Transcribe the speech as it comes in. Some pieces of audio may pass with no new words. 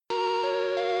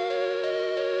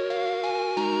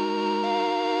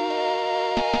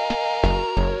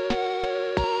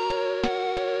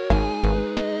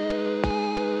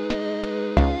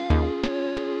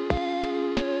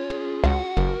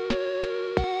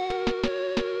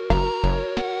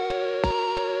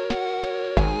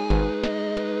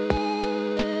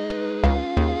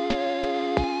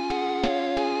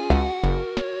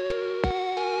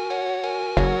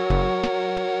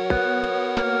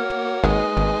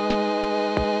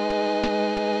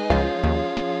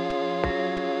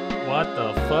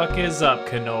fuck is up,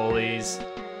 cannolis?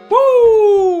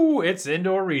 Woo! It's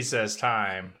indoor recess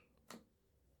time.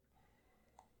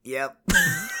 Yep.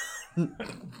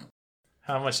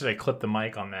 How much did I clip the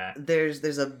mic on that?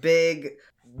 There's a big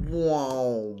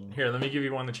whoa. Here, let me give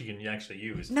you one that you can actually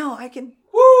use. No, I can.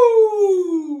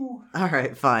 Woo! All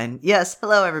right, fine. Yes,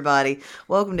 hello everybody.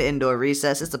 Welcome to Indoor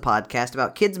Recess. It's a podcast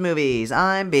about kids movies.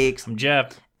 I'm Beaks. I'm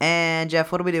Jeff. And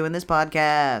Jeff, what do we do in this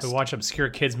podcast? We watch obscure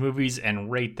kids movies and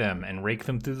rate them and rake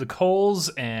them through the coals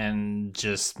and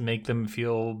just make them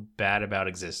feel bad about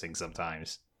existing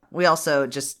sometimes. We also we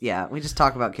just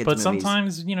talk about kids movies. But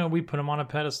sometimes, we put them on a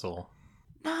pedestal.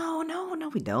 No,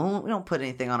 we don't. We don't put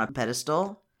anything on a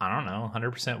pedestal. I don't know.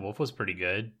 100% Wolf was pretty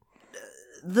good.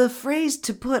 The phrase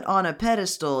to put on a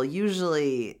pedestal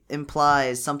usually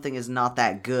implies something is not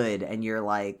that good, and you're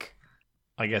like...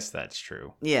 I guess that's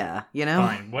true. Yeah,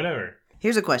 Fine, whatever.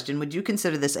 Here's a question. Would you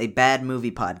consider this a bad movie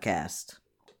podcast?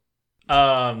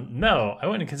 No, I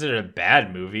wouldn't consider it a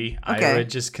bad movie. Okay. I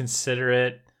would just consider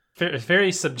it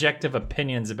very subjective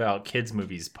opinions about kids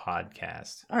movies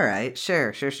podcast. All right,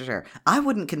 sure. I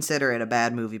wouldn't consider it a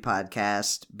bad movie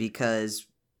podcast because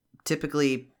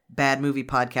typically bad movie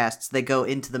podcasts, they go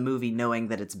into the movie knowing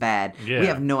that it's bad. Yeah. We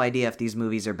have no idea if these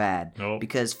movies are bad. Nope.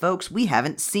 Because, folks, we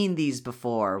haven't seen these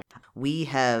before. We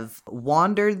have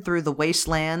wandered through the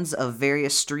wastelands of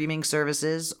various streaming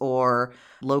services or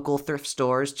local thrift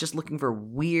stores just looking for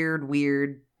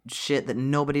weird shit that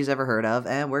nobody's ever heard of,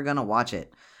 and we're gonna watch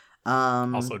it.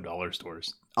 Also dollar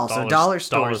stores. Also dollar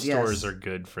stores, yes. Dollar stores are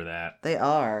good for that. They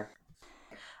are.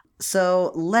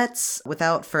 So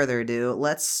without further ado,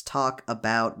 let's talk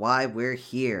about why we're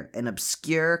here. An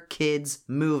obscure kids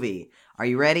movie. Are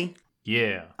you ready?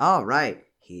 Yeah. All right.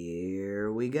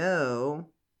 Here we go.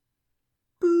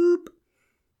 Boop.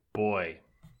 Boy.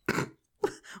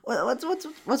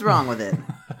 What's wrong with it?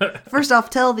 First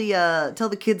off, tell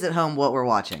the kids at home what we're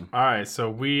watching. All right, so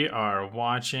we are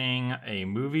watching a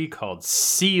movie called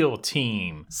SEAL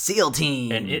Team. SEAL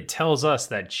Team. And it tells us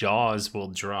that Jaws will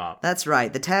drop. That's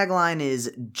right. The tagline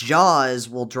is Jaws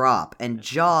will drop, and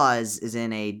Jaws is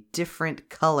in a different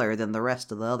color than the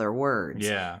rest of the other words.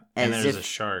 Yeah, and there's a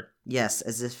shark. Yes,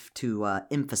 as if to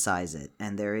emphasize it.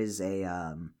 And there is a...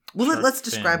 Shark let's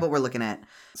describe fin. what we're looking at.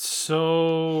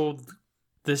 So...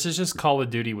 This is just Call of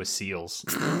Duty with seals.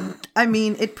 I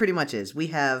mean, it pretty much is. We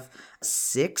have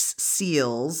 6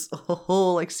 seals.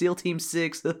 Oh, like SEAL Team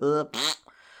 6.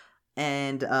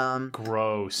 And,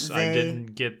 Gross. I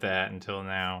didn't get that until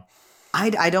now.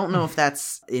 I don't know if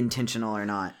that's intentional or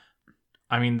not.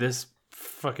 I mean, this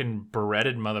fucking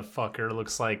beretted motherfucker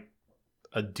looks like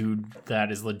a dude that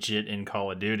is legit in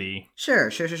Call of Duty. Sure.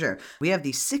 We have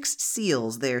these 6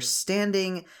 seals. They're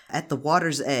standing at the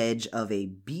water's edge of a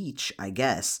beach, I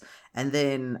guess. And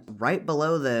then right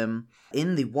below them,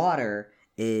 in the water,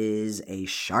 is a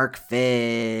shark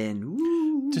fin.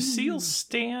 Ooh. Do seals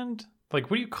stand?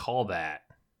 Like, what do you call that?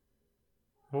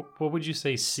 What would you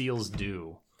say seals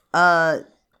do?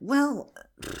 Well,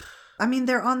 I mean,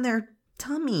 they're on their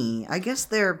tummy. I guess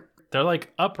they're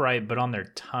like upright, but on their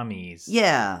tummies.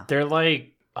 Yeah. They're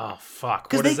like, oh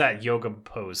fuck, what is that yoga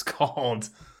pose called?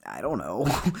 I don't know.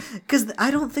 Because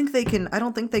I don't think they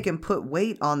can put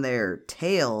weight on their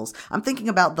tails. I'm thinking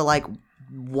about the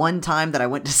one time that I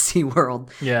went to SeaWorld.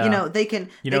 Yeah. They can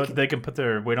put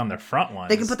their weight on their front ones.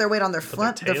 They can put their weight on their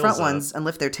front ones up. and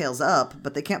lift their tails up,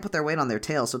 but they can't put their weight on their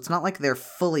tails, so it's not like they're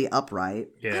fully upright.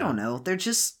 Yeah. I don't know. They're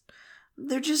just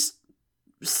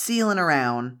sealing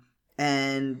around.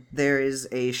 And there is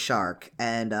a shark.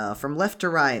 And from left to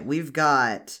right, we've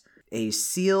got a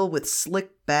seal with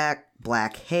slick back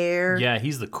black hair. Yeah,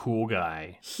 he's the cool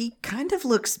guy. He kind of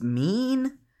looks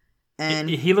mean. And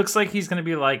he looks like he's going to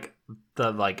be like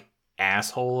the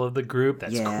asshole of the group.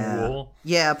 That's cool.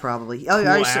 Yeah, probably. Cool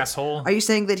asshole. Are you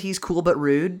saying that he's cool but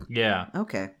rude? Yeah.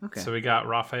 Okay. So we got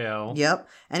Raphael. Yep.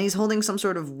 And he's holding some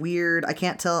sort of weird, I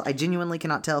can't tell, I genuinely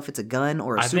cannot tell if it's a gun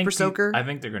or a super soaker. I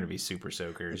think they're going to be super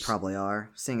soakers. They probably are,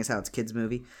 seeing as how it's a kids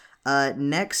movie.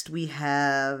 Next we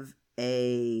have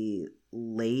a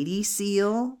lady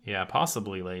seal. Yeah,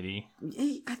 possibly lady.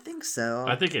 I think so.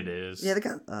 I think it is. Yeah, they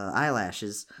got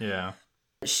eyelashes. Yeah.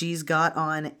 She's got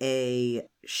on a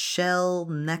shell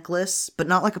necklace, but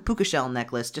not like a puka shell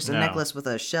necklace, just a necklace with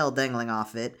a shell dangling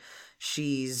off it.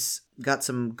 She's got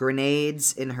some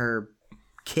grenades in her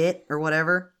kit or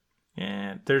whatever.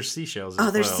 Yeah, there's seashells.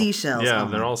 There's seashells. Yeah, oh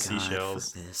they're all God,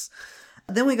 seashells. Fuck this.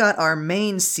 Then we got our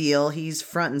main seal. He's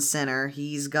front and center.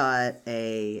 He's got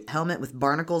a helmet with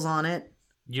barnacles on it.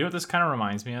 You know what this kind of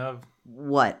reminds me of?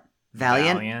 What?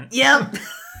 Valiant? Yep.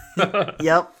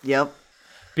 Yep.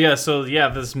 But yeah, so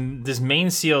this main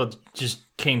seal just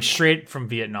came straight from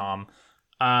Vietnam.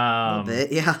 A little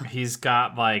bit, yeah. He's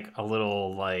got like a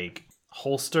little like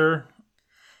holster.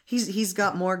 He's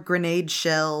got more grenade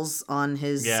shells on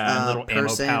his and little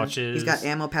person. ammo pouches. He's got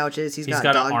ammo pouches. He's got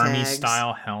an dog army tags.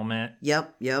 style helmet.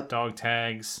 Yep. Dog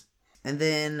tags. And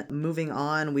then moving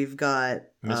on, we've got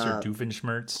Mr.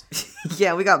 Doofenshmirtz.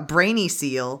 Yeah, we got Brainy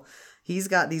Seal. He's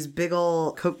got these big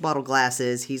ol' Coke bottle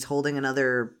glasses. He's holding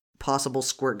another possible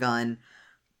squirt gun.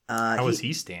 How is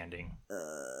he standing?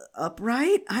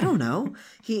 Upright? I don't know.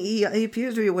 he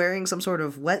appears to be wearing some sort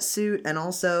of wetsuit and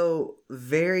also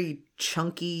very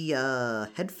chunky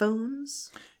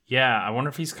headphones. Yeah, I wonder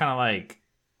if he's kind of like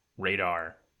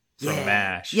Radar from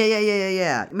MASH.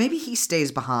 Yeah. Maybe he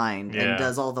stays behind Yeah. and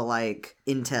does all the like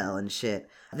intel and shit.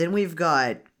 Then we've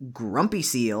got Grumpy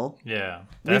Seal. Yeah,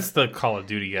 that's the Call of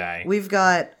Duty guy. We've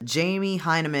got Jamie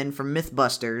Heineman from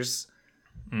Mythbusters.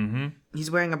 Mm-hmm. He's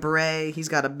wearing a beret. He's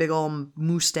got a big old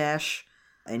mustache.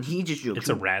 And he just... It's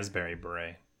a raspberry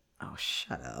beret. Oh,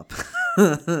 shut up.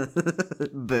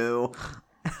 Boo.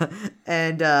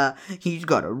 And he's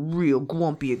got a real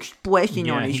grumpy expression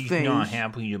on his face. He's not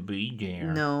happy to be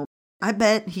there. No. I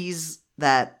bet he's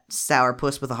that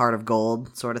sourpuss with a heart of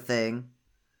gold sort of thing.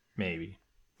 Maybe.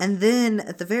 And then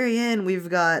at the very end, we've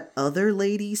got Other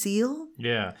Lady Seal.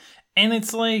 Yeah. And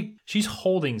it's like she's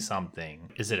holding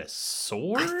something. Is it a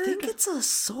sword? I think it's a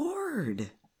sword.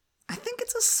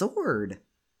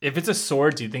 If it's a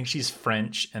sword, do you think she's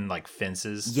French and like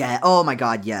fences? Yeah. Oh my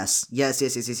God. Yes. Yes.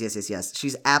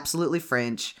 She's absolutely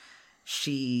French.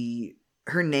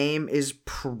 Her name is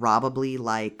probably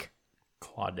like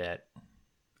Claudette.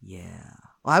 Yeah.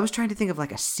 Well, I was trying to think of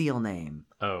like a seal name.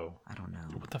 Oh. I don't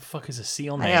know. What the fuck is a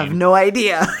seal name? I have no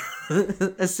idea.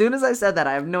 As soon as I said that,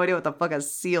 I have no idea what the fuck a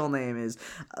seal name is.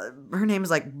 Her name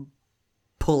is like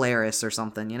Polaris or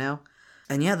something, you know?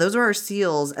 And yeah, those are our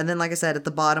seals. And then, like I said, at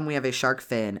the bottom, we have a shark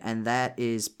fin. And that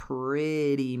is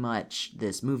pretty much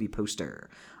this movie poster.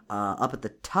 Up at the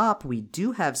top, we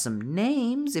do have some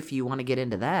names if you want to get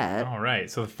into that. All right.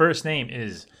 So the first name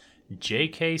is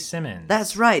J.K. Simmons.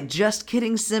 That's right. Just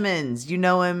Kidding Simmons. You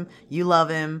know him. You love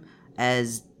him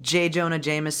as J. Jonah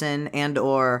Jameson and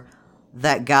or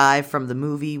that guy from the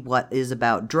movie What Is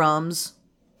About Drums.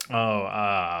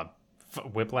 Oh,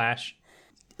 Whiplash.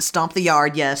 Stomp the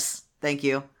Yard, yes. Thank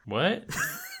you. What?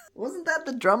 Wasn't that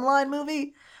the Drumline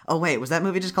movie? Oh, wait. Was that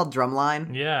movie just called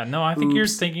Drumline? Yeah. No, I think you're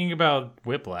thinking about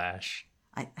Whiplash.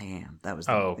 I am. That was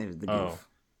the goof.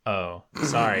 Oh,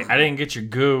 sorry. I didn't get your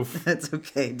goof. That's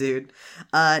okay, dude.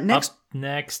 Up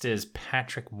next is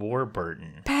Patrick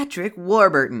Warburton. Patrick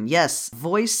Warburton, yes.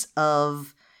 Voice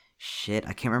of... Shit,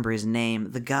 I can't remember his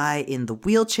name. The guy in the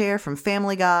wheelchair from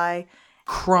Family Guy.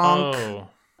 Kronk. Oh.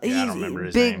 Yeah, I don't remember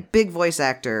his name. Big voice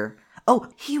actor. Oh,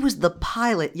 he was the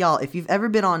pilot. Y'all, if you've ever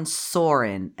been on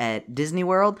Soarin' at Disney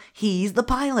World, he's the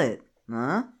pilot.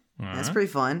 Huh? That's pretty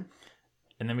fun.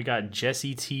 And then we got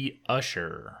Jesse T.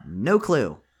 Usher. No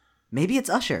clue. Maybe it's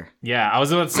Usher. Yeah, I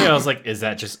was about to say, I was like, is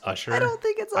that just Usher? I don't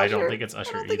think it's Usher. I don't think it's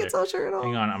Usher either. It's Usher at all.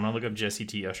 Hang on, I'm going to look up Jesse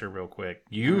T. Usher real quick.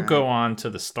 You go on to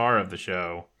the star of the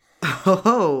show.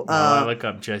 Oh, I look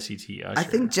up Jesse T. Usher. I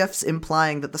think Jeff's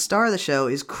implying that the star of the show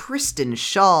is Kristen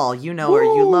Shaw. You know her,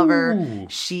 you love her.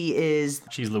 She's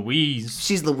Louise.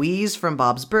 She's Louise from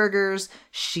Bob's Burgers.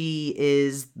 She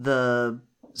is the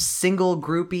single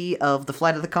groupie of the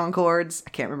Flight of the Conchords. I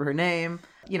can't remember her name.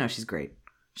 You know, she's great.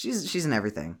 She's in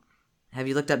everything. Have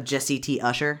you looked up Jesse T.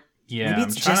 Usher? Yeah. Maybe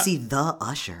it's Jesse the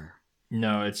Usher.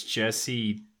 No, it's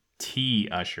Jesse T.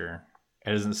 Usher. It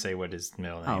doesn't say what his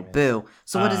middle name is. Oh, boo.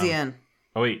 So what is he in?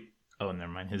 Oh, wait. Oh,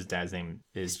 never mind. His dad's name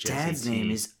is Jesse T. Dad's name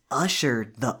is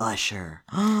Usher the Usher.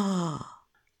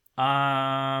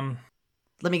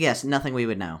 Let me guess. Nothing we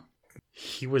would know.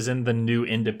 He was in the new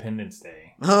Independence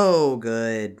Day. Oh,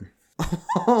 good.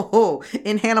 Oh,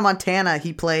 in Hannah Montana,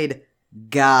 he played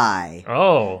Guy.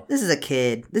 Oh. This is a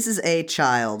kid. This is a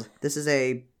child. This is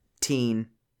a teen.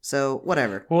 So,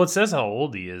 whatever. Well, it says how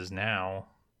old he is now.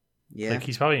 Yeah. Like,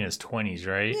 he's probably in his 20s,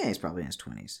 right? Yeah, he's probably in his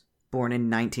 20s. Born in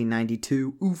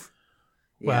 1992. Oof.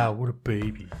 Yeah. Wow, what a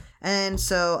baby. And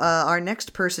so, our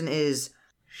next person is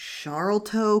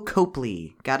Charlton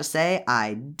Copley. Gotta say,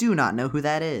 I do not know who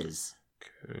that is.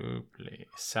 Copley.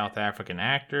 South African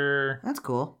actor. That's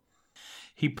cool.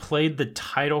 He played the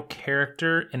title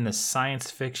character in the science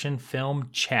fiction film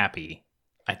Chappie.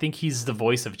 I think he's the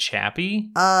voice of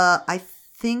Chappie. I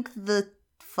think the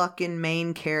fucking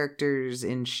main characters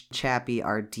in Chappie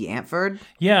are DeAntford.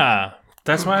 Yeah,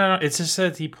 that's why I don't, it just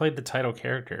says he played the title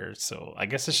character. So I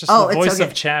guess it's just the voice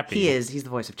of Chappie. He is. He's the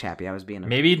voice of Chappie. I was being a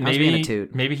maybe being a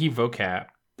toot. Maybe he mocapped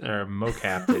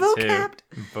it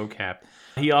too. Vocap.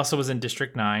 He also was in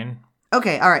District 9.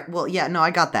 Okay, all right. Well, yeah, no,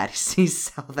 I got that. He's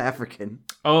South African.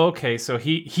 Oh, okay. So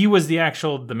he was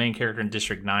the main character in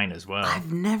District 9 as well.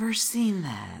 I've never seen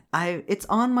that. It's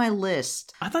on my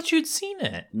list. I thought you'd seen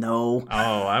it. No.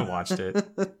 Oh, I watched it.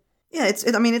 Yeah,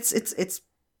 it's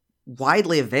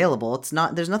widely available. It's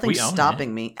not. There's nothing We own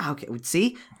stopping me. Okay,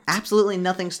 see, absolutely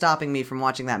nothing stopping me from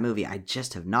watching that movie. I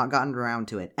just have not gotten around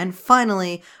to it. And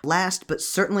finally, last but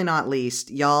certainly not least,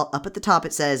 y'all, up at the top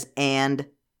it says "and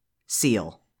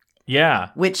seal," Yeah.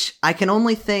 which I can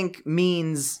only think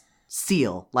means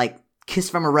seal, like kiss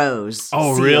from a rose.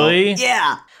 Oh, seal. really?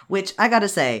 Yeah. Which I gotta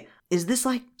say, is this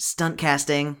like stunt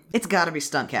casting? It's gotta be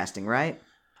stunt casting, right?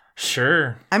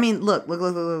 Sure. I mean, look.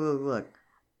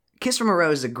 Kiss from a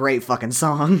Rose is a great fucking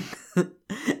song.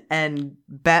 And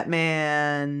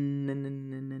Batman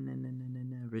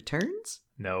Returns?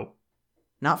 Nope.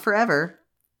 Not Forever.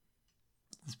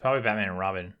 It's probably Batman and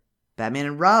Robin. Batman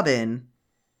and Robin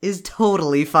is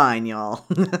totally fine, y'all.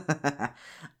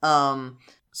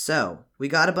 So, we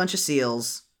got a bunch of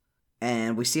seals,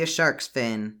 and we see a shark's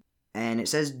fin, and it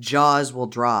says jaws will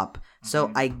drop.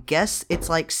 So, I guess it's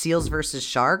like seals versus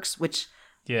sharks, which...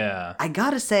 Yeah. I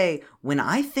gotta say, when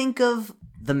I think of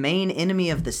the main enemy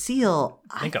of the seal,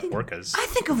 I think of orcas. I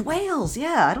think of whales.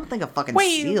 Yeah, I don't think of fucking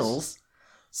Whales.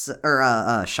 seals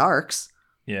or sharks.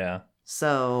 Yeah.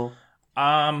 So,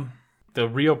 the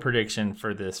real prediction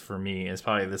for this for me is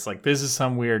probably this. Like, this is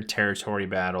some weird territory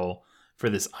battle for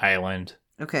this island.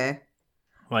 okay,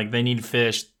 Like, they need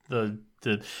fish.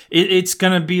 It's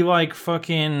gonna be like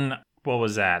fucking, what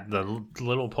was that? The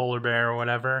little polar bear or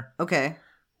whatever. okay,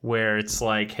 Where it's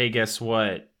like, hey, guess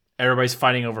what? Everybody's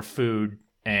fighting over food,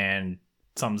 and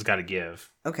something's got to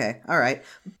give. okay, all right.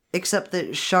 Except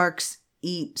that sharks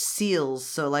eat seals,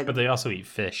 so like, But they also eat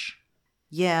fish.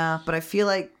 yeah. But I feel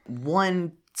like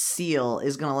one seal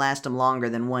is gonna last them longer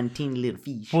than one teeny little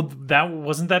fish. Well,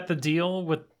 wasn't that the deal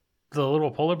with the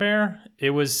little polar bear?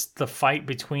 It was the fight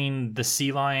between the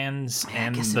sea lions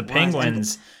and guess the it was.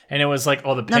 penguins, and it was like,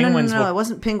 oh, the No, penguins. it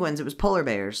wasn't penguins. It was polar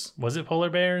bears. Was it polar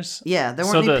bears? Yeah, there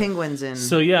So weren't any the- penguins in.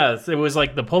 So yeah, it was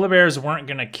like the polar bears weren't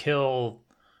gonna kill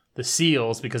the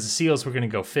seals because the seals were gonna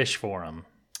go fish for them.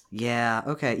 Yeah,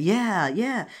 okay. Yeah.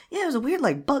 It was a weird,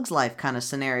 like, Bug's Life kind of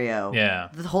scenario. Yeah.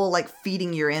 The whole, like,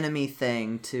 feeding your enemy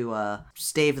thing to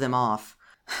stave them off.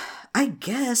 I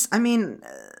guess. I mean,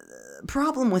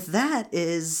 problem with that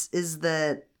is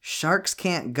that sharks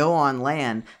can't go on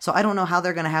land. So I don't know how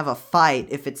they're going to have a fight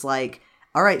if it's like,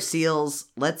 all right, seals,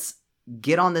 let's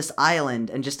get on this island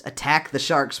and just attack the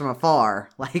sharks from afar.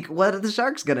 Like, what are the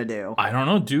sharks going to do? I don't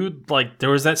know, dude. Like, there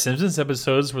was that Simpsons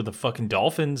episodes where the fucking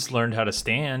dolphins learned how to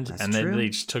stand, and then true. they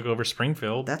just took over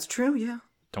Springfield. That's true, yeah.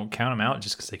 Don't count them out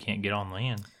just because they can't get on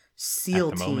land. SEAL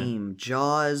at the team, moment.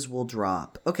 jaws will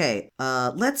drop. Okay,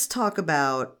 let's talk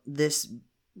about this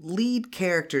lead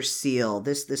character SEAL,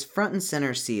 this front and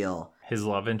center SEAL. His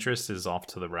love interest is off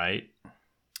to the right.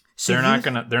 So They're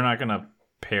not gonna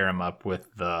pair him up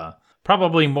with the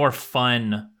probably more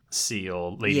fun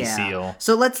SEAL, Lady SEAL.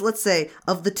 So let's say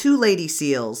of the two lady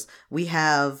SEALs, we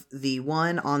have the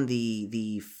one on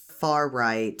the far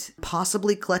right,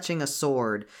 possibly clutching a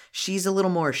sword. She's a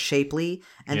little more shapely,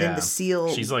 and then the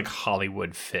SEAL. She's like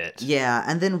Hollywood fit. Yeah,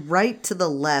 and then right to the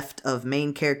left of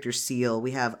main character SEAL,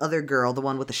 we have other girl, the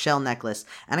one with the shell necklace.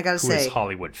 And I gotta Who is say,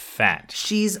 Hollywood fat.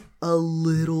 she's a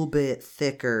little bit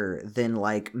thicker than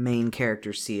like main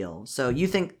character SEAL. So you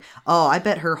think, oh, I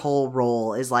bet her whole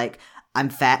role is like, I'm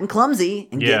fat and clumsy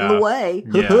and get in the way.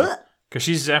 Yeah. Because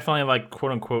she's definitely like,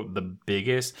 quote unquote, the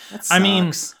biggest. That I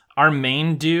mean, sucks. our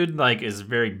main dude like is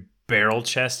very barrel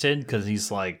chested because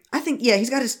he's like, I think, yeah, he's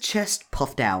got his chest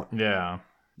puffed out. yeah.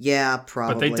 Yeah,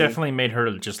 probably. But they definitely made her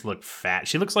just look fat.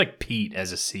 She looks like Pete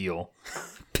as a SEAL.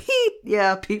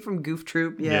 Pete from Goof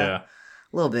Troop. Yeah,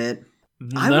 a little bit.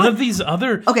 None of these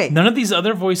other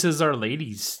voices are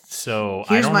ladies, so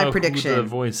Here's I don't my know prediction. who the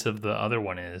voice of the other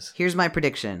one is. Here's my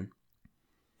prediction.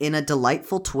 In a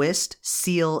delightful twist,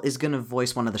 SEAL is going to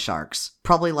voice one of the sharks.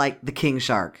 Probably like the king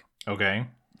shark. Okay.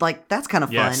 Like, that's kind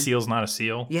of Yeah, fun. SEAL's not a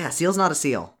SEAL. Yeah, SEAL's not a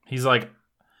SEAL. He's like,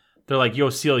 they're like,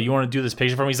 yo, SEAL, you want to do this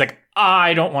picture for me? He's like,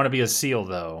 I don't want to be a SEAL,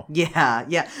 though. Yeah.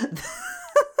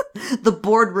 The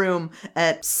boardroom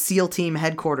at SEAL team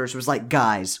headquarters was like,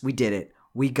 guys, we did it.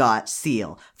 We got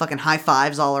SEAL. Fucking high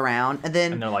fives all around. And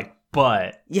then... And they're like,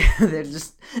 but... Yeah, they're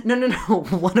just... No.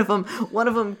 One of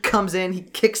them comes in, he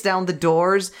kicks down the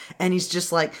doors, and he's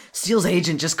just like, SEAL's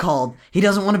agent just called. He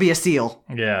doesn't want to be a SEAL.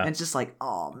 Yeah. And it's just like,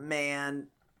 oh, man.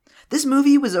 This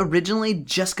movie was originally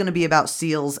just going to be about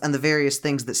SEALs and the various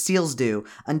things that SEALs do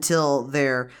until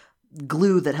their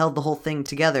glue that held the whole thing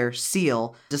together,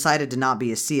 seal, decided to not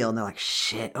be a seal. And they're like,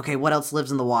 shit, okay, what else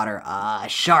lives in the water?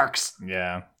 Sharks.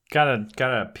 Yeah. Gotta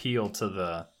appeal to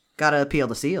the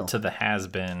seal. To the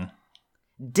has-been.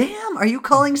 Damn, are you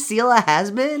calling seal a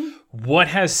has-been? What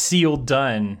has Seal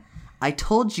done? I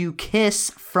told you kiss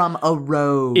from a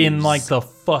rose. In like the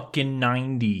fucking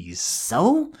 90s.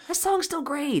 So? That song's still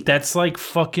great. That's like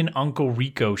fucking Uncle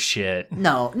Rico shit.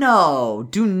 No,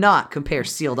 do not compare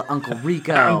Seal to Uncle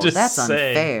Rico. I'm just That's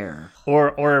saying. Unfair.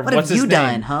 Or what what's have you his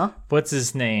done, name? huh? What's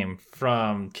his name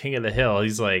from King of the Hill?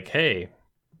 He's like, hey,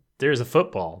 there's a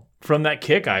football from that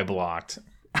kick I blocked.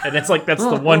 And it's like, that's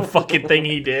the one fucking thing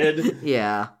he did.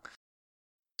 Yeah.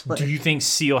 Do you think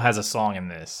Seal has a song in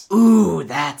this? Ooh,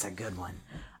 that's a good one.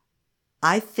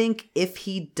 I think if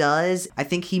he does, I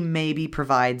think he maybe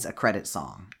provides a credit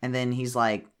song. And then he's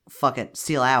like, fuck it,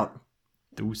 Seal out.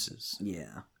 Deuces.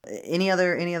 Yeah. Any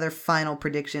other final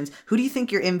predictions? Who do you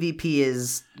think your MVP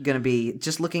is going to be?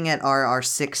 Just looking at our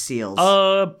 6 seals.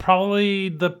 Probably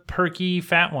the perky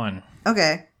fat one.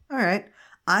 Okay. All right.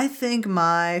 I think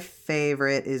my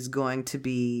favorite is going to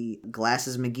be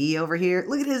Glasses McGee over here.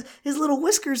 Look at his little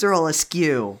whiskers are all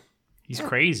askew. He's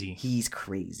crazy. He's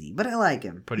crazy, but I like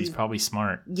him. But he's probably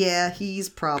smart. Yeah, he's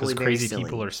probably very crazy silly.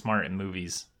 people are smart in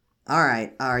movies. All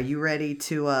right. Are you ready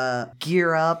to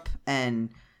gear up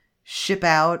and ship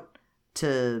out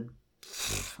to,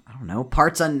 I don't know,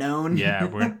 parts unknown? Yeah,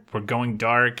 we're going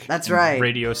dark. That's right.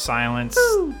 Radio silence.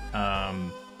 Woo!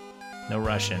 No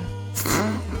Russian.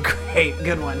 Great,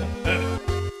 good one.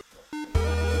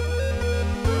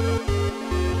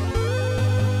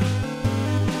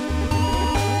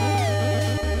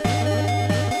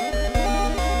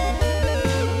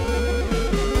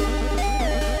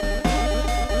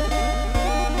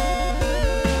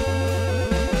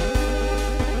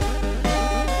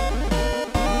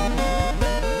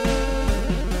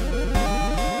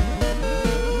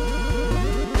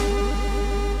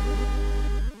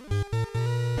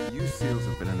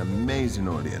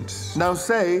 Audience. Now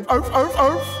say, arf, arf,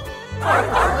 arf.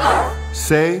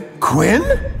 Say, Quinn?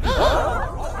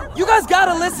 You guys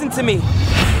gotta listen to me.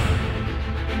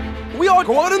 We all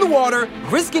go out in the water,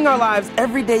 risking our lives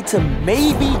every day to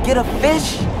maybe get a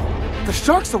fish. The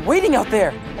sharks are waiting out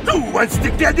there. Who wants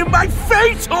to get in my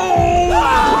face? Oh!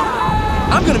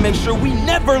 I'm gonna make sure we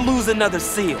never lose another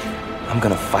seal. I'm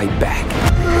gonna fight back.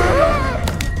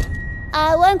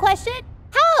 One question.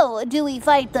 How do we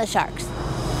fight the sharks?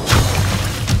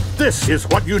 This is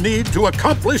what you need to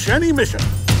accomplish any mission.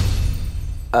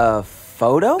 A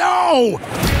photo? No!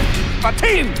 A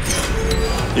team!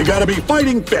 You gotta be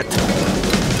fighting fit.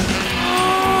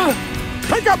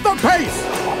 Pick up the pace!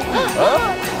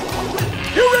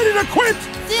 You ready to quit?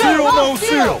 Seal, no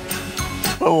seal.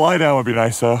 A lie down would be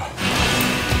nice, though.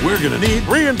 We're gonna need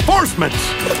reinforcements.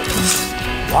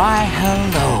 Why,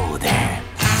 hello there.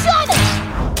 Shut it!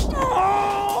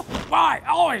 Why?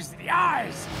 Always the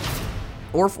eyes.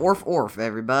 Orf, orf, orf,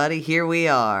 everybody. Here we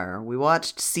are. We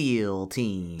watched SEAL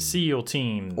Team. SEAL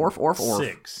Team. Orf, orf, orf.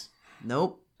 6.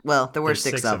 Nope. Well, there were There's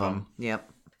 6 of them. Yep.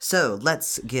 So,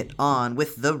 let's get on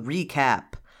with the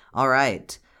recap. All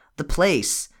right. The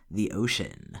place, the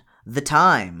ocean. The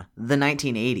time, the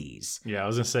 1980s. Yeah, I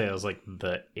was going to say, I was like,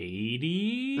 the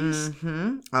 80s?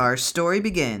 Mm-hmm. Our story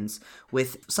begins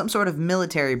with some sort of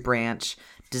military branch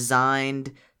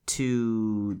designed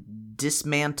to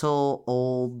dismantle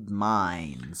old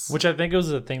mines. Which I think was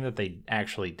the thing that they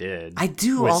actually did. I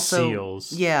do with also.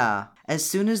 SEALs. Yeah. As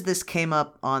soon as this came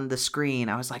up on the screen,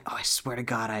 I was like, oh, I swear to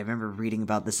God, I remember reading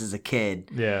about this as a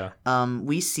kid. Yeah.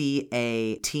 We see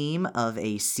a team of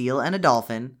a seal and a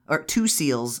dolphin, or 2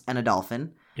 seals and a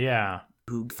dolphin, Yeah.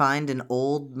 who find an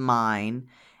old mine.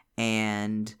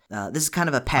 And this is kind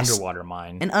of a Underwater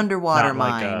mine. An underwater Not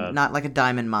like mine, not like a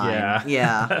diamond mine. Yeah.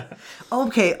 Yeah.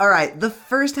 Okay, all right. The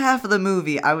first half of the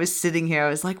movie, I was sitting here, I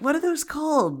was like, what are those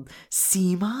called?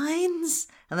 Sea mines?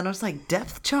 And then I was like,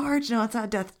 depth charge? No, it's not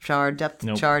depth charge. Depth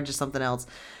Nope. charge is something else.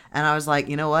 And I was like,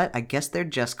 you know what? I guess they're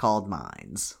just called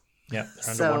mines. Yep,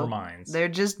 they're underwater So, mines. They're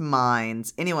just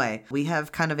mines. Anyway, we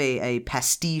have kind of a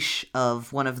pastiche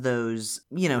of one of those,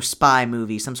 spy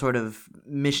movies, some sort of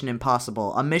Mission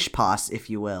Impossible, a mishposs, if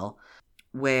you will,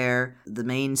 where the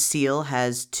main SEAL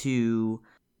has to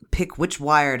pick which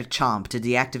wire to chomp to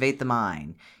deactivate the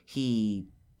mine. He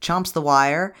chomps the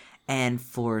wire, and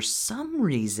for some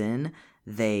reason,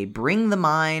 they bring the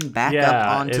mine back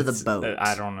up onto the boat.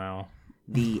 I don't know.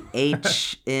 The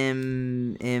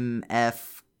HMMF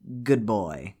Good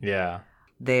Boy. Yeah.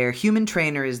 Their human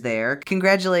trainer is there,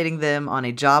 congratulating them on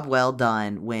a job well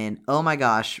done when, oh my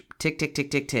gosh, tick, tick, tick,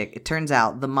 tick, tick. It turns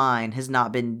out the mine has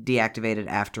not been deactivated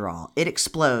after all. It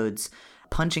explodes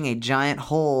punching a giant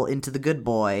hole into the good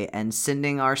boy and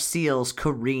sending our seals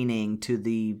careening to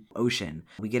the ocean.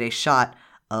 We get a shot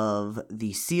of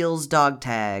the seals' dog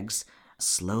tags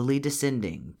slowly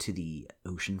descending to the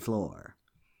ocean floor.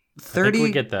 I think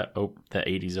we get the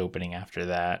 80s opening after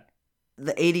that.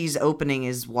 The 80s opening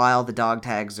is while the dog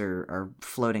tags are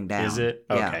floating down. Is it?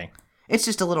 Okay. Yeah. It's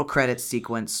just a little credits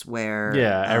sequence where...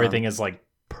 Yeah, everything is like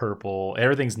purple.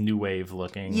 Everything's new wave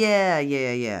looking. Yeah.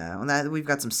 We've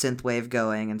got some synthwave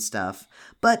going and stuff.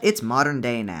 But it's modern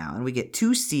day now, and we get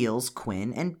two seals,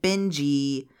 Quinn and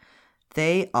Benji.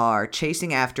 They are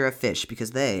chasing after a fish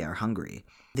because they are hungry.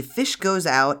 The fish goes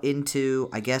out into,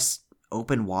 I guess,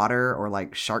 open water or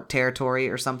like shark territory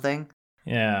or something.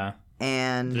 Yeah.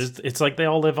 And it's like they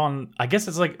all live on, I guess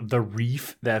it's like the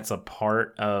reef that's a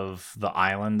part of the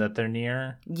island that they're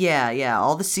near. Yeah.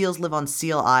 All the seals live on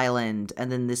Seal Island,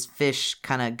 and then this fish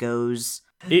kind of goes...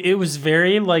 It was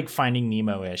very like Finding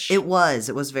Nemo-ish. It was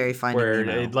very Finding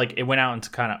Nemo. Where it went out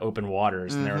into kind of open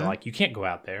waters, and they were like, you can't go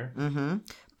out there. Mm-hmm.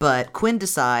 But Quinn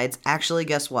decides, actually,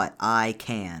 guess what? I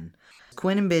can.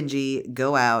 Quinn and Benji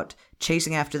go out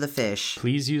chasing after the fish.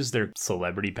 Please use their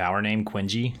celebrity power name,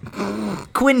 Quingy.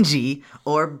 Quingy,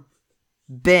 or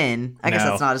Ben. I guess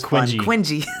that's not as fun.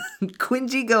 Quingy.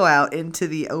 Quingy go out into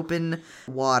the open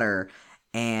water,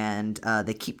 and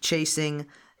they keep chasing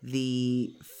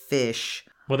the fish.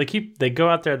 Well, they go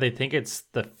out there, they think it's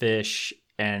the fish,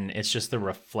 and it's just the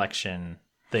reflection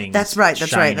thing. That's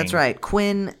right.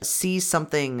 Quinn sees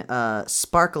something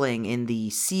sparkling in the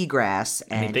seagrass,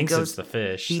 and he thinks it's the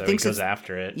fish, so he goes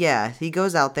after it. Yeah, he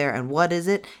goes out there, and what is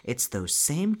it? It's those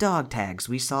same dog tags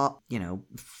we saw,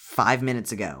 5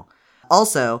 minutes ago.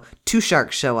 Also, two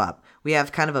sharks show up. We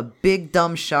have kind of a big,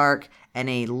 dumb shark and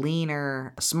a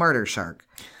leaner, smarter shark.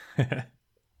 What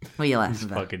are you laughing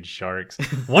about? Fucking sharks.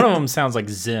 One of them sounds like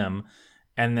Zim.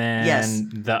 And then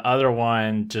the other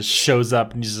one just shows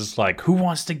up and he's just like, who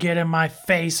wants to get in my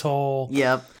face hole?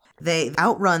 Yep. They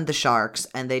outrun the sharks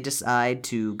and they decide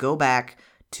to go back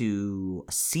to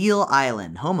Seal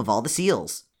Island, home of all the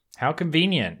seals. How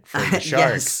convenient for the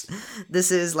sharks. Yes.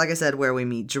 This is, like I said, where we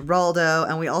meet Geraldo,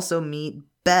 and we also meet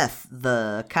Beth,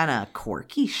 the kind of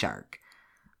quirky shark.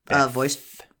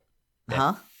 Voiced... Beth.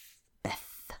 Huh?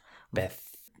 Beth.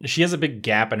 She has a big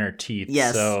gap in her teeth.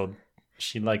 Yes. So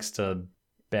she likes to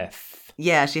Beth.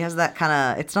 Yeah, she has that kind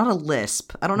of... It's not a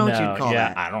lisp. I don't know what you'd call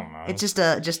that. I don't know. It's just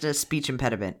a speech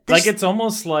impediment. Like, it's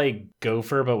almost like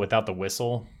Gopher, but without the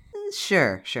whistle.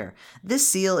 Sure. This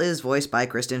seal is voiced by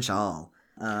Kristen Schaal.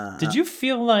 Did you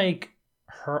feel like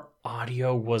her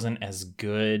audio wasn't as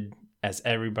good as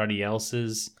everybody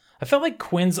else's? I felt like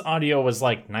Quinn's audio was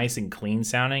like nice and clean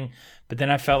sounding, but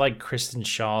then I felt like Kristen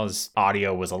Shaw's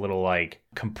audio was a little like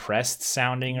compressed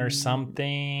sounding or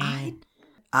something.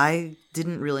 I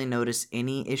didn't really notice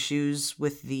any issues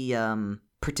with the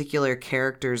particular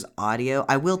character's audio.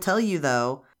 I will tell you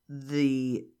though,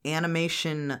 the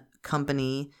animation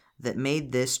company that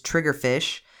made this,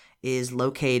 Triggerfish, is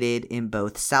located in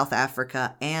both South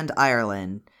Africa and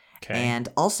Ireland. Okay. And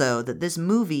also that this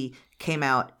movie came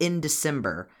out in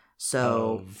December.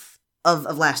 So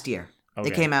of last year. Okay.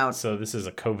 It came out. So this is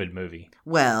a COVID movie.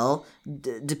 Well,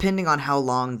 depending on how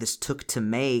long this took to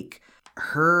make,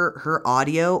 her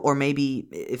audio, or maybe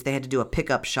if they had to do a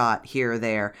pickup shot here or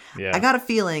there, I got a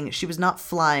feeling she was not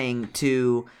flying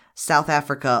to South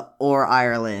Africa or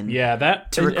Ireland. Yeah,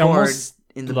 to record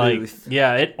in the booth.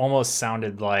 Yeah, it almost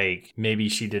sounded like maybe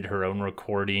she did her own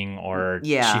recording, or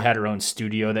she had her own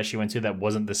studio that she went to that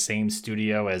wasn't the same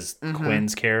studio as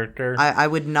Quinn's character. I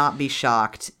would not be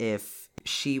shocked if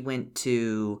she went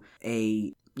to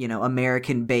a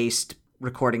American-based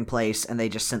recording place and they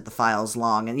just sent the files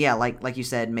along. And yeah, like you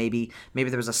said, maybe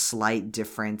there was a slight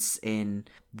difference in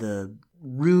the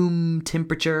room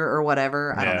temperature or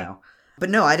whatever. I don't know. But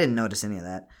no, I didn't notice any of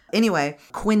that. Anyway,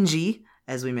 Quingy,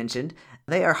 as we mentioned,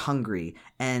 they are hungry,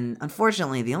 and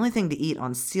unfortunately, the only thing to eat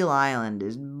on Seal Island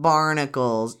is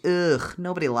barnacles. Ugh,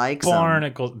 nobody likes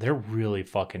barnacles. They're really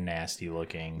fucking nasty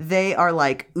looking. They are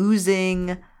like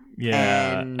oozing.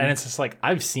 Yeah, and it's just like,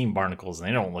 I've seen barnacles, and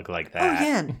they don't look like that. Oh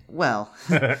yeah, well,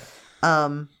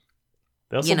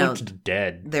 they also looked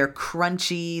dead. They're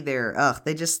crunchy.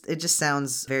 It just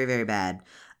sounds very, very bad.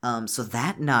 So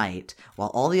that night,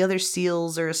 while all the other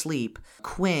seals are asleep,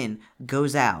 Quinn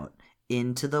goes out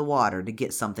into the water to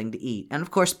get something to eat. And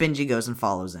of course, Benji goes and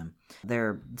follows him.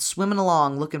 They're swimming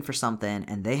along looking for something,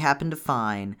 and they happen to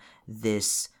find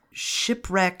this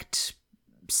shipwrecked,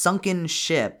 sunken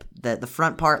ship that the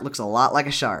front part looks a lot like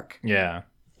a shark. Yeah.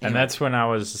 And that's when I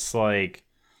was just like,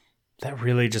 that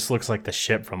really just looks like the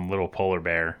ship from Little Polar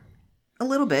Bear. A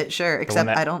little bit, sure. The one Except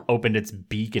that I don't. opened its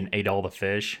beak and ate all the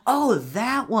fish. Oh,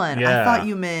 that one. I Yeah. thought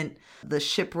you meant the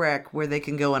shipwreck where they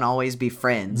can go and always be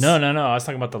friends. No. I was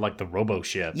talking about the robo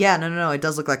ship. Yeah, no. It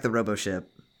does look like the robo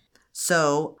ship.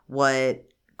 So, what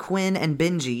Quinn and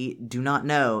Benji do not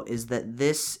know is that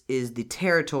this is the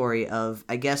territory of,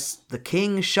 I guess, the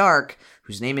king shark,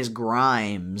 whose name is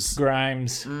Grimes.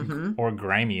 Grimes, Mm-hmm. or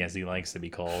Grimy as he likes to be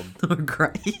called.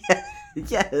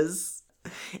 Yes.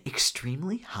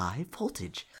 Extremely high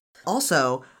voltage.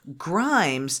 Also,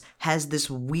 Grimes has this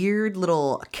weird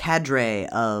little cadre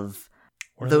of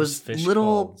What are those fish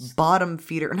little called? bottom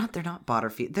feeder. They're not bottom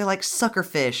feeder. They're like sucker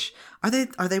fish. Are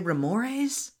they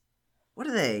remores? What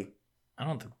are they? I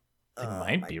don't think they Oh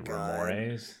might my be God.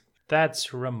 remores. That's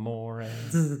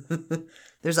remores.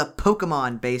 There's a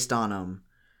Pokemon based on them.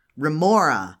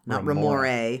 Remora, not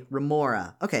Remora.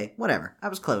 Remora. Okay, whatever. I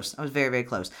was close. I was very, very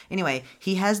close. Anyway,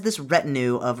 he has this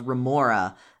retinue of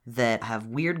Remora that have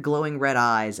weird glowing red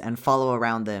eyes and follow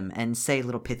around them and say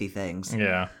little pithy things.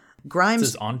 Yeah. Grimes...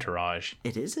 It's his entourage.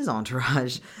 It is his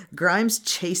entourage. Grimes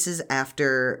chases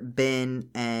after Ben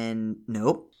and...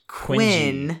 Nope.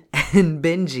 Quinn and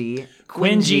Benji.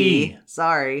 Quingy.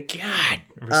 Sorry. God,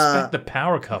 respect the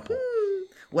power couple.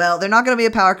 Well, they're not going to be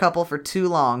a power couple for too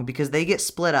long because they get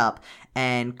split up,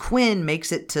 and Quinn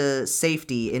makes it to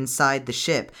safety inside the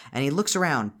ship, and he looks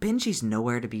around. Benji's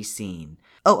nowhere to be seen.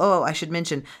 Oh, I should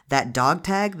mention that dog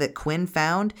tag that Quinn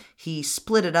found, he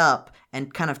split it up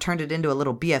and kind of turned it into a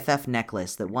little BFF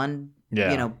necklace that one,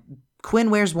 Yeah. Quinn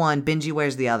wears one, Benji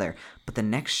wears the other. But the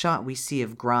next shot we see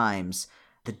of Grimes,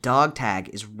 the dog tag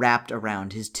is wrapped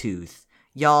around his tooth.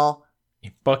 Y'all,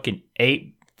 He fucking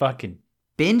ate fucking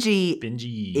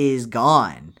Benji is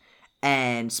gone.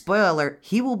 And spoiler alert,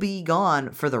 he will be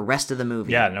gone for the rest of the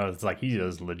movie. Yeah, no, it's like he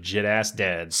is legit ass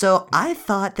dead. So I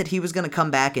thought that he was going to come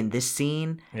back in this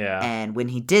scene. Yeah. And when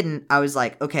he didn't, I was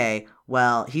like, okay,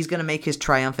 well, he's going to make his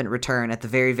triumphant return at the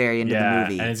very, very end of the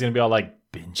movie. And it's gonna be all like,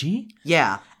 Benji?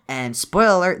 Yeah. And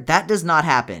spoiler alert, that does not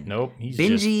happen. Nope, he's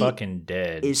Benji just fucking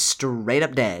dead. is straight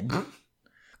up dead.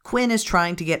 Quinn is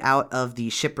trying to get out of the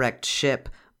shipwrecked ship,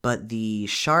 but the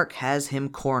shark has him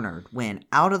cornered when,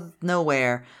 out of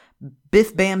nowhere,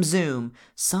 biff bam zoom,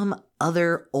 some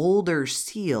other older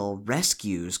seal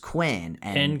rescues Quinn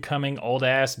and Incoming old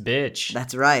ass bitch.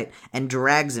 that's right, and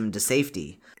drags him to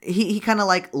safety. He kind of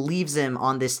like leaves him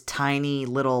on this tiny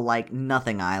little like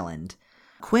nothing island.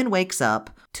 Quinn wakes up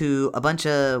to a bunch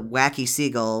of wacky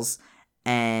seagulls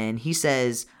and he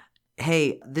says,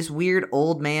 "Hey, this weird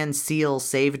old man seal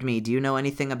saved me. Do you know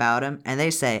anything about him?" And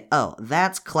they say, "Oh,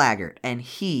 that's Claggart, and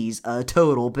he's a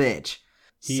total bitch."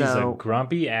 He's a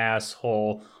grumpy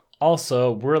asshole.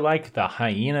 Also, we're like the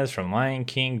hyenas from Lion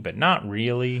King, but not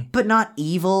really. but not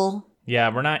evil.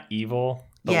 Yeah, we're not evil,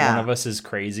 but Yeah. one of us is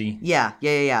crazy. Yeah.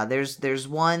 There's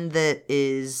one that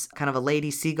is kind of a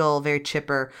lady seagull, very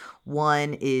chipper.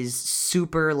 One is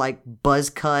super like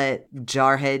buzz cut,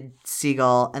 jarhead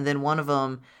seagull, and then one of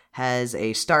them has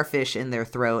a starfish in their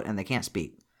throat and they can't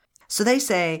speak. So they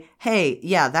say, "Hey,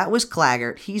 yeah, that was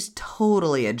Claggart. He's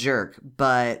totally a jerk,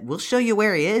 but we'll show you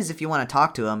where he is if you want to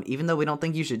talk to him, even though we don't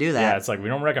think you should do that." Yeah, it's like we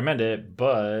don't recommend it,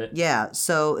 but Yeah,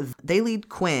 so they lead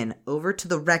Quinn over to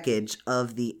the wreckage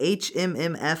of the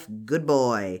HMMF Good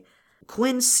Boy.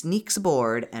 Quinn sneaks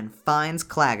aboard and finds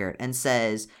Claggart and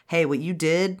says, "Hey, what you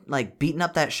did, like beating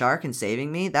up that shark and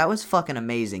saving me, that was fucking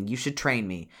amazing. You should train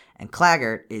me." And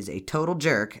Claggart is a total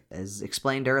jerk, as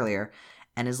explained earlier,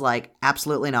 and is like,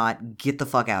 "Absolutely not. Get the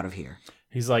fuck out of here."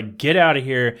 he's like, "Get out of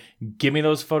here. Give me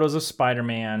those photos of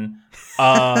Spider-Man."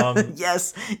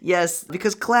 Yes,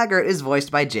 because Claggart is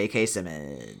voiced by J.K.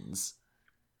 Simmons.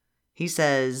 He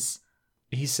says...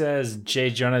 He says J.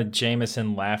 Jonah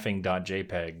Jameson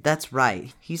laughing.jpg. That's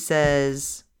right. He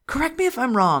says, correct me if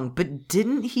I'm wrong, but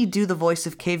didn't he do the voice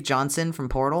of Cave Johnson from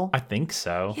Portal? I think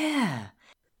so. Yeah.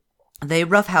 They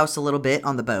roughhouse a little bit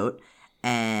on the boat,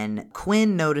 and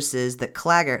Quinn notices that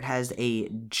Claggart has a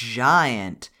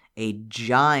giant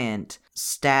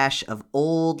stash of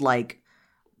old, like,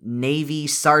 Navy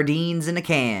sardines in a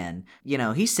can. You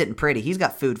know, he's sitting pretty. He's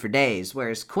got food for days,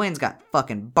 whereas Quinn's got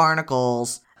fucking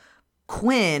barnacles.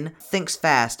 Quinn thinks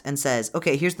fast and says,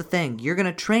 "Okay, here's the thing. You're going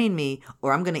to train me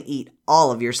or I'm going to eat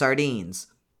all of your sardines."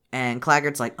 And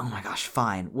Claggart's like, "Oh my gosh,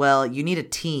 fine. Well, you need a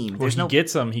team." Well, he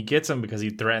gets them because he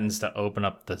threatens to open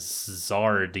up the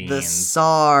sardines. The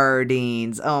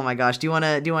sardines. Oh my gosh. Do you want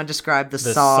to describe the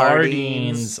The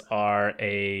sardines? sardines are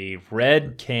a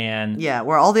red can. Yeah,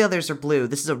 where all the others are blue.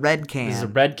 This is a red can. This is a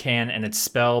red can and it's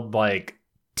spelled like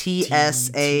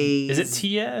TSA. Is it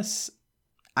TS?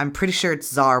 I'm pretty sure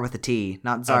it's Czar with a T,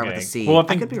 not Czar with a C. Well, I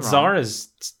think could be wrong. Czar is.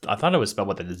 I thought it was spelled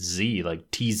with a Z, like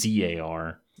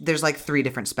TZAR. There's like 3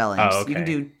 different spellings. Oh, okay. You can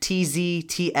do TZ,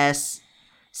 TS,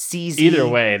 CZ. Either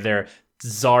way, they're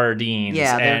Tsardines.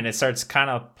 Yeah, and it starts kind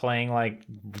of playing like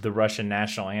the Russian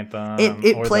national anthem.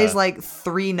 It plays like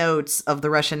 3 notes of the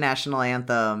Russian national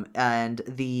anthem, and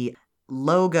the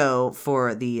logo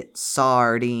for the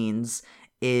Sardines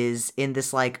is in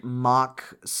this like mock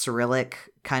Cyrillic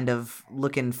kind of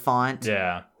looking font.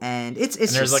 Yeah. And it's And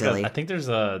there's just like silly. I think there's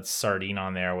a sardine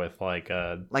on there with like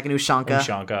a Like an Ushanka.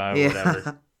 Ushanka or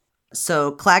whatever.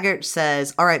 So Claggart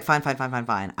says, all right,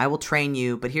 fine. I will train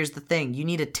you, but here's the thing. You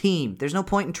need a team. There's no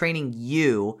point in training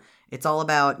you. It's all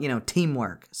about,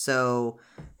 teamwork. So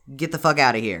get the fuck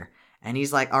out of here. And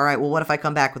he's like, all right, well, what if I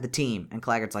come back with a team? And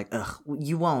Claggart's like, ugh,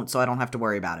 you won't, so I don't have to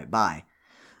worry about it. Bye.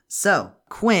 So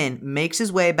Quinn makes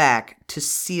his way back to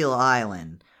Seal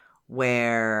Island,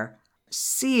 where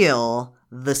Seal,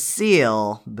 the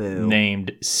seal,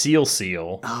 named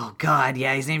Seal. Oh, God,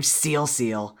 yeah, his name's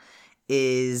Seal,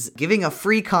 is giving a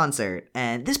free concert.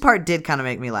 And this part did kind of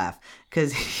make me laugh,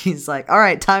 because he's like, all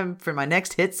right, time for my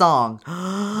next hit song.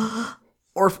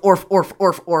 Orf, orf, orf,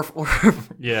 orf, orf, orf.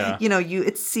 Yeah.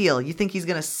 It's Seal. You think he's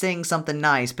going to sing something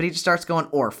nice, but he just starts going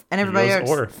orf. And everybody else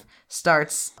Orf.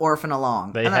 starts orfing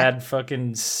along. They had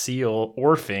fucking Seal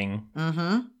orfing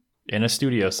in a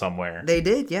studio somewhere. They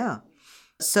did, yeah.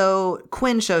 So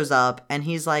Quinn shows up, and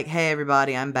he's like, hey,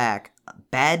 everybody, I'm back.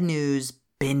 Bad news,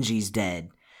 Benji's dead.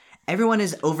 Everyone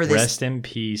is over this. Rest in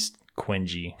peace,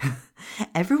 Quingy.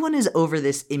 Everyone is over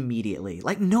this immediately.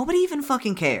 Like, nobody even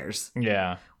fucking cares.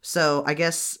 Yeah. So I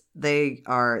guess this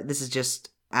is just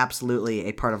absolutely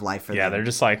a part of life for them. Yeah, they're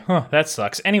just like, that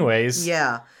sucks. Anyways.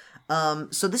 Yeah.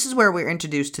 So this is where we're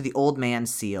introduced to the old man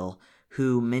Seal,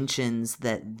 who mentions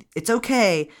that it's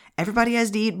okay. Everybody has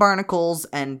to eat barnacles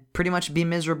and pretty much be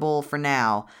miserable for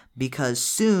now, because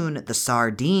soon the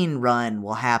sardine run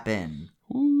will happen.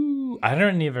 Ooh, I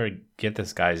don't even get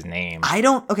this guy's name. I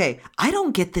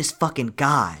don't get this fucking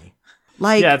guy.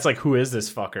 Like, yeah, it's like, who is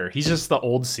this fucker? He's just the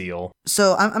old Seal.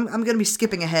 So I'm gonna be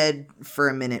skipping ahead for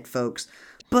a minute, folks.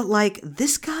 But like,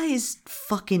 this guy's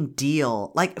fucking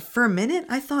deal. Like, for a minute,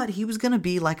 I thought he was gonna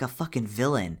be like a fucking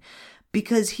villain,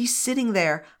 because he's sitting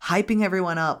there hyping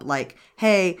everyone up like,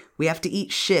 hey, we have to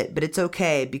eat shit, but it's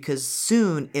okay because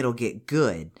soon it'll get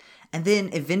good. And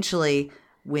then eventually,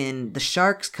 when the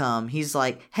sharks come, he's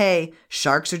like, hey,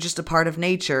 sharks are just a part of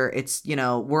nature. It's,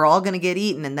 we're all going to get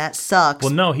eaten, and that sucks.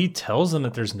 Well, no, he tells them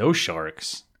that there's no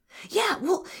sharks. Yeah,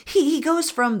 well, he goes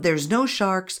from there's no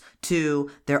sharks to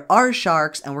there are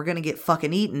sharks and we're going to get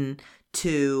fucking eaten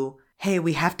to, hey,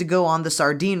 we have to go on the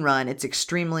sardine run. It's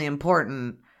extremely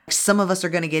important. Some of us are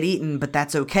going to get eaten, but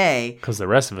that's okay. Because the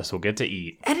rest of us will get to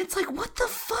eat. And it's like, what the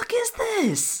fuck is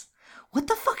this? What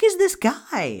the fuck is this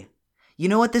guy? You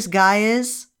know what this guy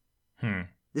is?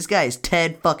 This guy is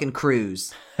Ted fucking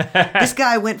Cruz. This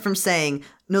guy went from saying,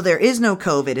 no, there is no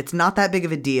COVID, it's not that big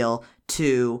of a deal,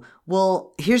 to,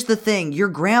 well, here's the thing, your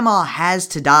grandma has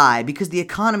to die because the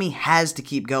economy has to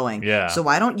keep going. Yeah. So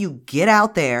why don't you get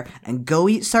out there and go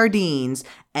eat sardines,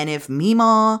 and if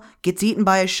Meemaw gets eaten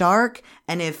by a shark,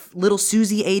 and if little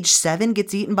Susie age 7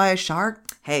 gets eaten by a shark,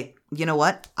 hey, you know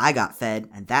what? I got fed,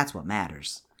 and that's what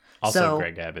matters. Also,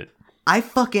 Greg Abbott. I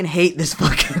fucking hate this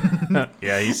fucking...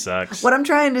 Yeah, he sucks. What I'm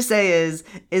trying to say is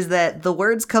that the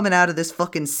words coming out of this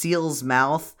fucking Seal's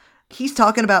mouth, he's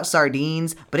talking about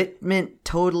sardines, but it meant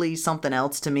totally something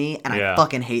else to me, and I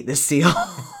fucking hate this Seal.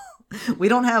 We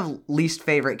don't have least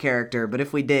favorite character, but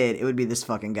if we did, it would be this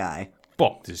fucking guy.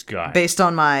 Fuck this guy. Based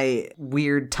on my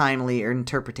weird, timely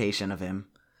interpretation of him.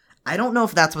 I don't know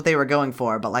if that's what they were going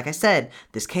for, but like I said,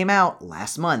 this came out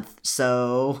last month,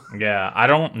 so... Yeah, I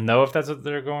don't know if that's what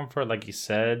they're going for, like you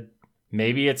said.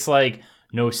 Maybe it's like,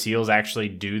 no seals actually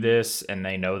do this, and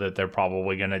they know that they're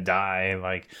probably gonna die,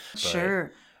 like...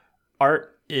 Sure.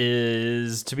 Art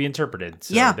is to be interpreted,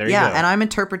 so yeah, there you go. And I'm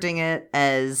interpreting it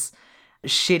as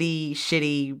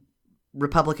shitty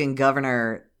Republican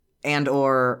governor and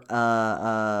or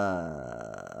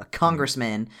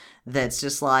congressman that's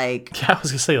just like... Yeah, I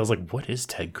was like, what is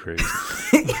Ted Cruz?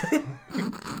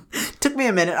 Took me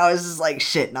a minute. I was just like,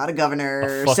 shit, not a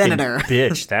governor, a senator.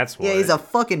 Bitch, that's what. Yeah, he's a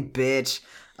fucking bitch.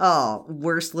 Oh,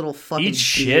 worst little fucking Eat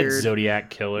shit, beard.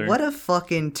 Zodiac Killer. What a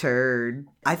fucking turd.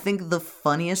 I think the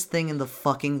funniest thing in the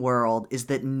fucking world is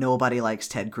that nobody likes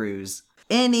Ted Cruz.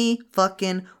 Any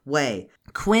fucking way.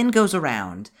 Quinn goes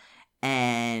around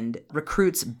and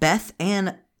recruits Beth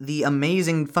and the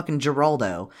amazing fucking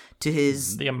Geraldo to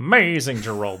his... The amazing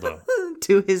Geraldo.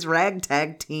 to his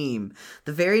ragtag team.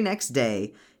 The very next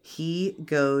day, he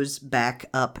goes back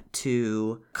up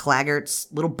to Claggart's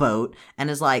little boat and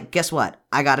is like, guess what?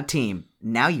 I got a team.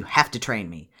 Now you have to train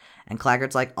me. And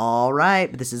Claggart's like, all right,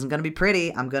 but this isn't going to be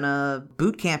pretty. I'm going to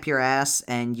boot camp your ass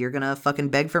and you're going to fucking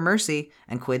beg for mercy.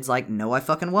 And Quid's like, no, I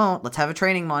fucking won't. Let's have a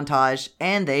training montage.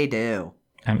 And they do.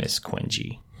 I miss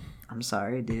Quingy. I'm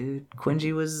sorry, dude.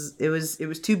 Quingy it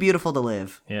was too beautiful to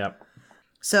live. Yep.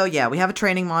 So yeah, we have a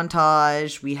training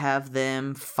montage. We have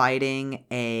them fighting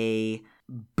a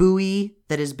buoy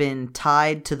that has been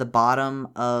tied to the bottom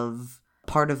of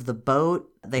part of the boat.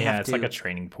 It's like a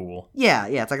training pool. Yeah,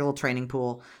 it's like a little training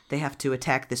pool. They have to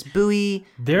attack this buoy.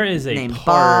 There is a named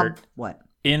part Bob. What?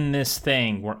 In this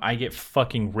thing where I get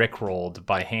fucking rickrolled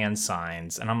by hand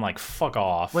signs, and I'm like, fuck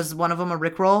off. Was one of them a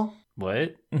Rickroll?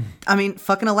 What? I mean,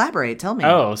 fucking elaborate. Tell me.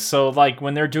 Oh, so like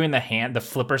when they're doing the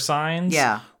flipper signs.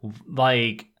 Yeah.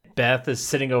 Like Beth is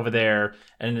sitting over there,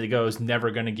 and it goes,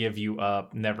 "Never gonna give you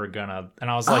up, never gonna." And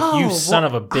I was like, "You son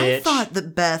of a bitch!" I thought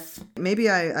that Beth. Maybe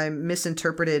I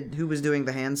misinterpreted who was doing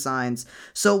the hand signs.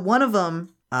 So one of them,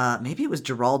 maybe it was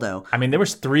Geraldo. I mean, there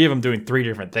was 3 of them doing 3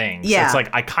 different things. Yeah. It's like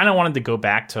I kind of wanted to go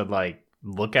back to like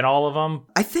look at all of them.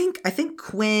 I think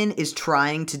Quinn is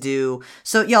trying to do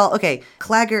so, y'all. Okay,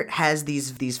 Claggart has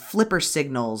these flipper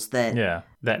signals that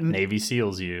Navy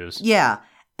SEALs use. Yeah,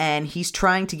 and he's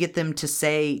trying to get them to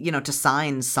say, to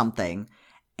sign something.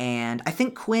 And I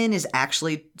think Quinn is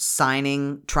actually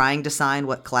trying to sign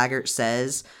what Claggart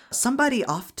says. Somebody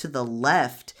off to the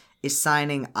left is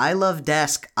signing "I love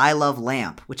desk, I love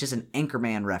lamp," which is an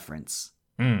Anchorman reference.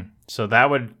 So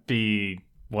that would be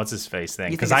what's his face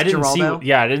thing, because I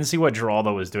didn't see what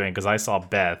Geraldo was doing, because I saw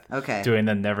Beth doing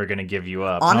the "Never Gonna Give You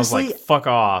Up." Honestly, and I was like, fuck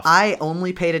off. I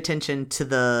only paid attention to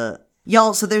the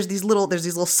y'all. So there's these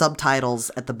little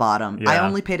subtitles at the bottom. I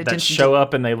only paid attention that show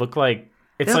up, and they look like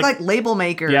they look like label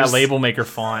makers. Yeah, label maker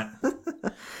font,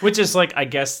 which is like I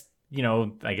guess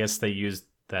they used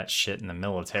that shit in the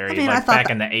military. I mean, back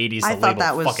in the 80s, the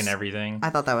label fucking everything. I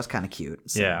thought that was kind of cute.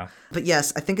 So. Yeah. But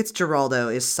yes, I think it's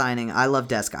Geraldo is signing "I love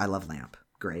desk, I love lamp."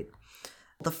 Great.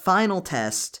 The final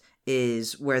test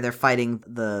is where they're fighting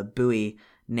the buoy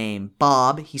named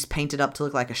Bob. He's painted up to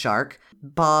look like a shark.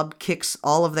 Bob kicks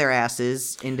all of their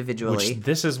asses individually. Which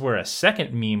this is where a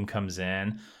second meme comes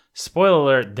in.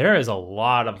 Spoiler alert, there is a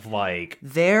lot of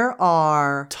there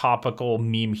are topical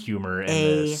meme humor in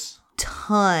this.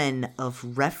 Ton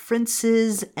of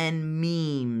references and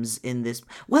memes in this.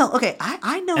 Well, okay,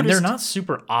 I noticed, and they're not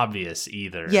super obvious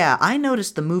either. Yeah, I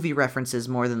noticed the movie references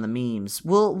more than the memes.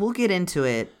 We'll get into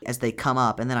it as they come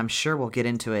up, and then I'm sure we'll get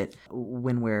into it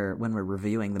when we're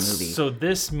reviewing the movie. So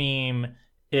this meme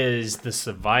is the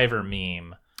Survivor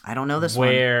meme. I don't know this one.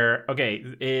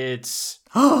 It's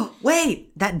oh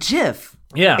wait, that GIF.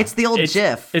 Yeah, it's the old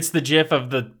GIF. It's the GIF of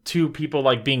the 2 people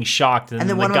being shocked, and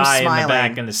then the guy in the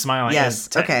back and the smiling. Yes,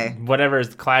 okay. Whatever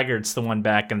is Claggart's the one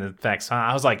back in the back.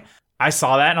 I was like, I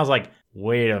saw that and I was like,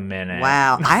 wait a minute.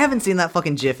 Wow, I haven't seen that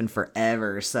fucking GIF in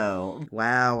forever. So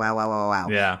wow.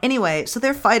 Yeah. Anyway, so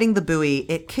they're fighting the buoy.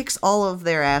 It kicks all of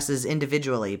their asses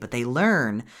individually, but they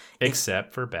learn.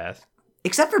 Except for Beth,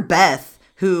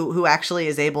 who actually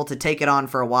is able to take it on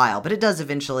for a while, but it does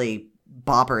eventually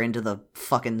bop her into the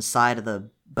fucking side of the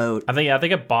boat. I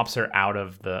think it bops her out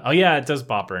of the... Oh, yeah, it does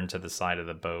bop her into the side of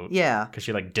the boat. Yeah. Because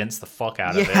she, dents the fuck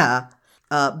out of it. Yeah.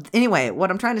 Anyway, what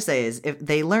I'm trying to say is if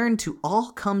they learn to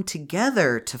all come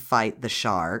together to fight the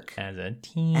shark... As a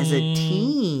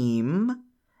team...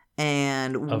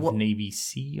 And... Of Navy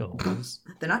SEALs.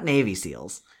 They're not Navy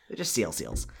SEALs. They're just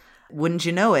SEALs. Wouldn't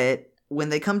you know it, when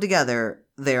they come together,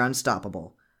 they're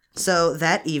unstoppable. So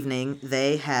that evening,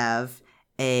 they have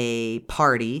a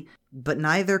party, but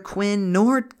neither Quinn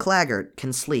nor Claggart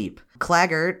can sleep.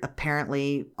 Claggart,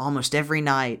 apparently, almost every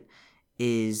night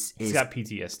he's got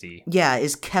PTSD. Yeah,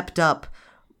 is kept up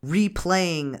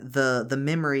replaying the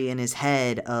memory in his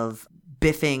head of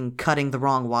Biffing cutting the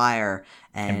wrong wire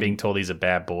and being told he's a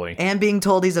bad boy. And being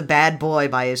told he's a bad boy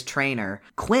by his trainer.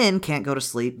 Quinn can't go to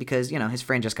sleep because, his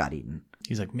friend just got eaten.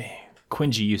 He's like, man,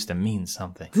 Quingy used to mean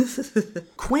something.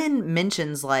 Quinn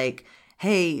mentions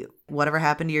hey, whatever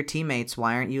happened to your teammates?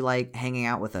 Why aren't you hanging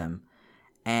out with them?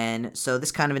 And so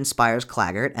this kind of inspires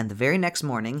Claggart, and the very next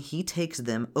morning he takes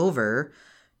them over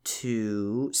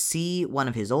to see one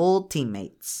of his old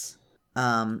teammates.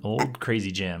 Old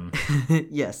Crazy Jim.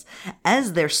 Yes.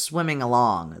 As they're swimming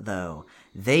along, though,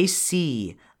 they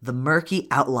see the murky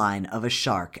outline of a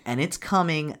shark, and it's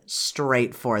coming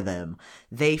straight for them.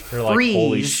 They're freeze. Like,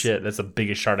 holy shit, that's the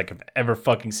biggest shark I've ever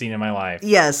fucking seen in my life.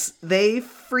 Yes, they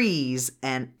freeze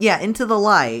and, into the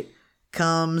light,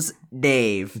 comes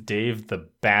Dave. Dave the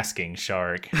basking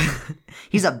shark.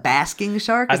 He's a basking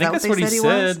shark? I Is think that that's what what they he said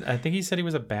he was? said. I think he said he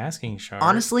was a basking shark.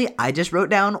 Honestly, I just wrote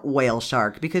down whale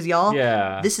shark because y'all,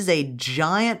 Yeah. this is a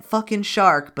giant fucking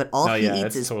shark, but all Oh he yeah, eats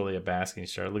that's is... totally a basking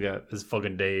shark. Look at this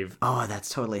fucking Dave. Oh, that's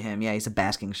totally him. Yeah, he's a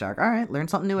basking shark. All right, learn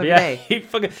something new every Yeah, day. he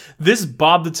fucking this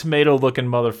Bob the Tomato looking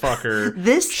motherfucker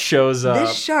This shows up.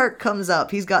 This shark comes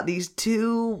up. He's got these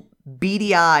two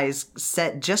beady eyes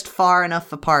set just far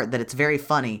enough apart that it's very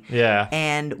funny. Yeah.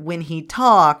 And when he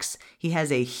talks, he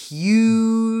has a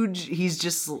huge... He's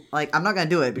just like... I'm not going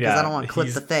to do it because I don't want to clip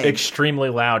he's the thing. extremely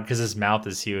loud because his mouth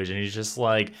is huge, and he's just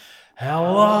like,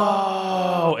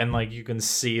 "Hello," and like you can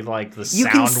see like the You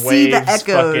can sound see the waves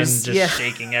fucking echoes, just yeah.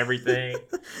 shaking everything.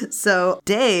 So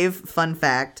Dave, fun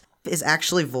fact, is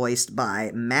actually voiced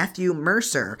by Matthew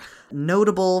Mercer,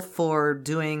 notable for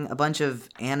doing a bunch of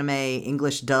anime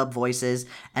English dub voices,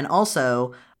 and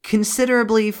also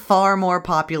considerably far more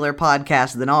popular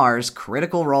podcast than ours,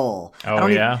 Critical Role. Oh,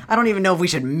 I don't even know if we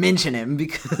should mention him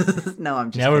because... No, I'm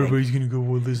just Now kidding. everybody's gonna go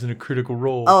listen to Critical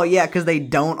Role. Oh, yeah, because they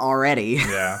don't already.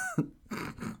 Yeah.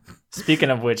 Speaking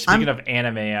of which, speaking of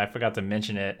anime, I forgot to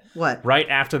mention it. What? Right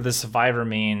after the Survivor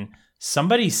meme,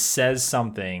 somebody says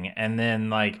something, and then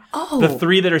like Oh, the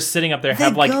three that are sitting up there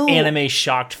have like go- anime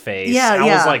shocked face. Yeah, I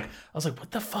yeah. was like,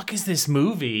 what the fuck is this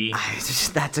movie?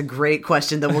 That's a great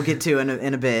question that we'll get to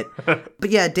in a bit. But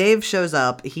yeah, Dave shows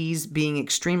up. He's being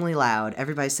extremely loud.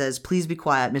 Everybody says, "Please be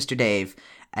quiet, Mr. Dave."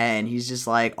 And he's just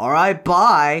like, "All right,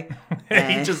 bye." He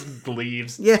And- just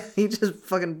leaves. Yeah, he just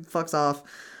fucking fucks off.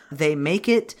 They make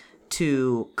it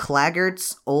to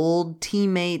Claggart's old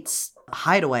teammate's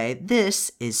hideaway.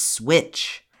 This is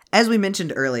Switch. As we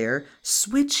mentioned earlier,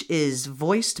 Switch is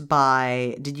voiced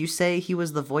by... Did you say he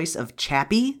was the voice of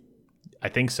Chappie? I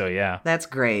think so, yeah. That's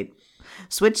great.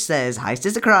 Switch says, "Heist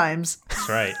is a crimes." That's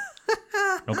right.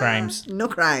 No crimes. No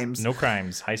crimes. No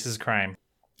crimes. Heist is crime.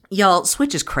 Y'all,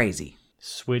 Switch is crazy.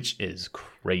 Switch is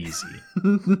crazy.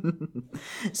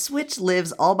 Switch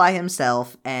lives all by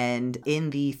himself, and in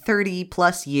the 30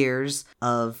 plus years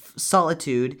of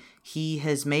solitude, he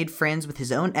has made friends with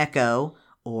his own Echo,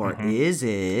 or is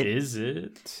it? Is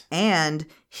it? And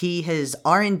he has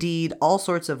R&D'd all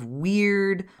sorts of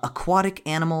weird aquatic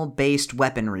animal-based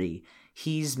weaponry.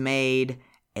 He's made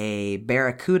a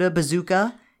Barracuda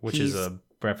bazooka. Which is a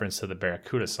reference to the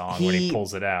Barracuda song when he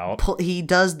pulls it out. He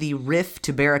does the riff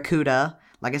to Barracuda.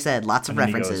 Like I said, lots of And then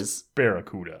he references. goes,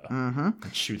 Barracuda. Mm-hmm.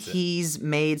 And shoots it. He's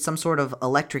made some sort of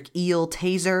electric eel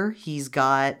taser. He's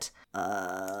got...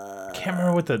 I can't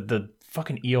remember what the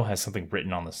fucking eel has something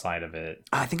written on the side of it.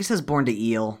 I think it says Born to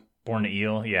Eel, Born to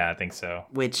Eel? Yeah, I think so.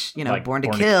 which, you know, Like Born to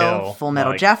Kill, Full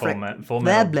Metal like Jacket. Full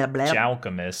blah, Metal blah, blah.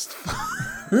 Alchemist.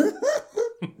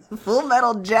 Full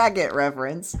Metal Jacket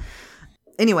reference.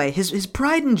 Anyway, his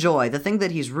pride and joy, the thing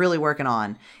that he's really working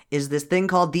on, is this thing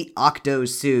called the Octo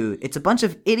Suit. It's a bunch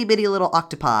of itty-bitty little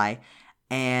octopi,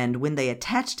 and when they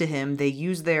attach to him, they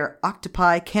use their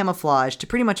octopi camouflage to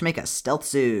pretty much make a stealth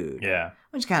suit. Yeah.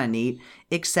 Which is kind of neat,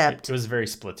 except... It was very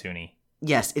Splatoon-y.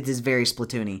 Yes, it is very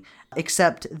Splatoon-y.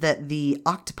 Except that the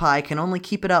octopi can only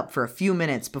keep it up for a few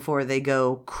minutes before they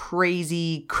go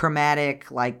crazy, chromatic,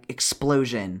 like,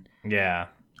 explosion. Yeah.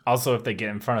 Also, if they get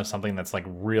in front of something that's like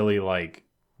really like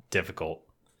difficult.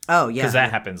 Oh, yeah. Because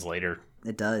that happens later.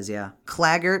 It does, yeah.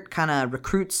 Claggart kind of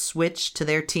recruits Switch to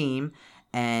their team,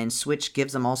 and Switch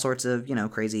gives them all sorts of, you know,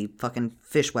 crazy fucking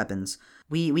fish weapons.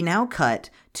 We now cut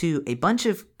to a bunch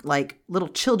of, like, little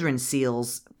children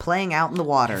seals playing out in the I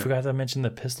water. forgot to mention the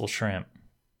pistol shrimp.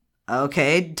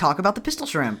 Okay, talk about the pistol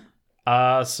shrimp.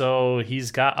 So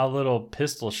he's got a little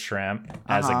pistol shrimp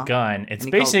as a gun. It's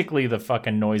he basically the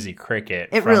fucking noisy cricket.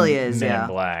 It from really is, Men yeah. in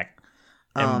Black.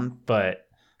 But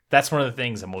that's one of the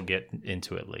things, and we'll get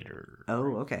into it later.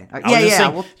 Oh, okay. I was just Yeah.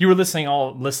 saying, Well, you were listing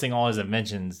all his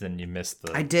inventions, then you missed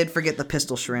the I did forget the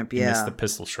pistol shrimp, you yeah. missed the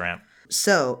pistol shrimp.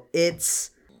 So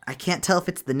it's, I can't tell if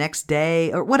it's the next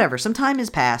day or whatever. Some time has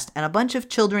passed, and a bunch of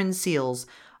children's seals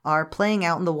are playing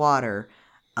out in the water.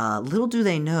 Little do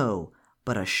they know,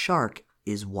 but a shark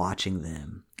is watching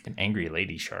them. An angry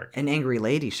lady shark. An angry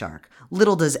lady shark.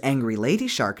 Little does angry lady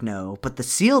shark know, but the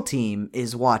SEAL team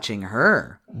is watching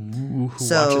her. Ooh, who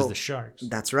So- watches the sharks?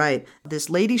 That's right. This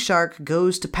lady shark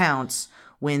goes to pounce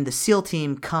when the SEAL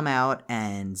team come out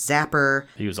and zap her.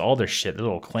 They use all their shit, the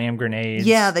little clam grenades.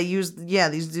 Yeah, they use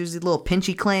these little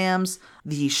pinchy clams.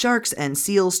 The sharks and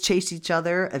seals chase each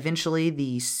other. Eventually,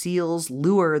 the seals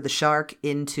lure the shark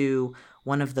into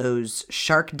one of those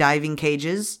shark diving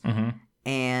cages,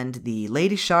 and the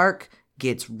lady shark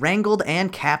gets wrangled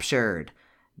and captured.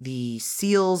 The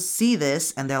seals see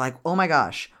this, and they're like, "Oh my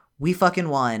gosh, we fucking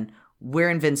won. we're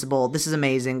invincible. This is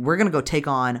amazing. We're going to go take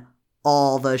on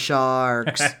all the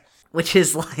sharks. Which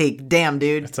is like, damn,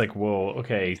 dude. It's like, whoa,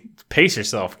 okay, pace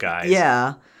yourself, guys.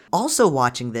 Yeah. Also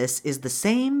watching this is the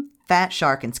same fat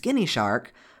shark and skinny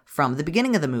shark from the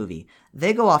beginning of the movie.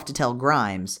 They go off to tell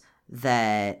Grimes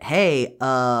that, hey,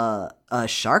 a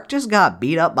shark just got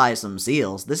beat up by some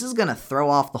seals. This is going to throw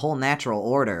off the whole natural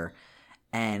order.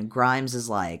 And Grimes is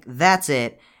like, that's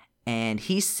it. And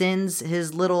he sends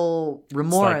his little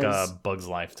remoras. It's like a Bug's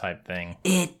Life type thing.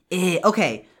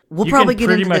 Okay. We'll probably get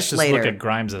into this later. You can pretty much just look at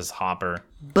Grimes as Hopper.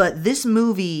 But this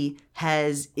movie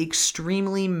has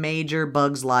extremely major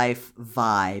Bug's Life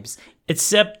vibes.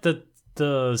 Except that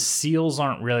the seals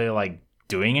aren't really like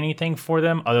doing anything for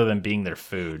them other than being their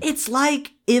food. It's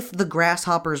like if the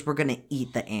grasshoppers were going to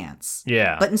eat the ants.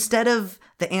 Yeah. But instead of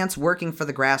the ants working for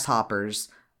the grasshoppers,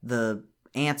 the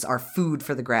ants are food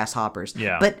for the grasshoppers.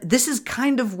 Yeah. But this is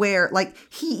kind of where, like,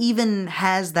 he even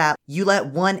has that, you let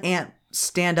one ant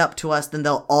stand up to us, then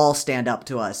they'll all stand up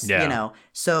to us, yeah. you know?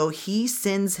 So he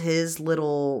sends his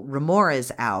little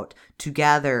remoras out to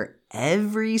gather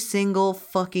every single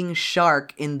fucking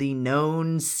shark in the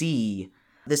known sea.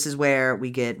 This is where we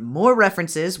get more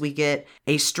references. We get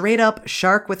a straight up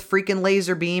shark with freaking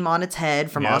laser beam on its head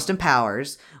from Austin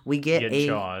Powers. We get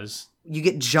Jaws. You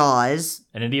get Jaws.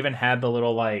 And it even had the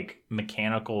little like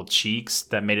mechanical cheeks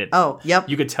that made it. Oh, yep.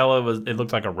 You could tell it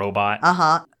looked like a robot.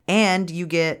 Uh-huh. And you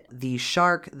get the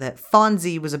shark that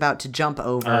Fonzie was about to jump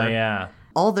over. Oh, yeah.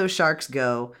 All those sharks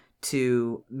go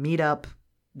to meet up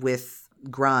with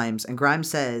Grimes. And Grimes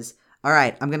says, all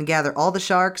right, I'm going to gather all the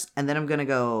sharks, and then I'm going to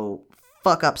go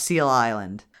fuck up Seal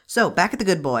Island. So, back at the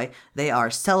Good Boy, they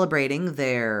are celebrating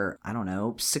their, I don't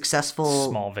know, successful...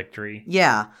 small victory.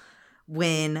 Yeah.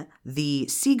 When the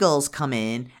seagulls come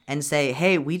in and say,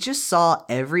 hey, we just saw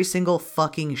every single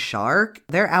fucking shark.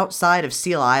 They're outside of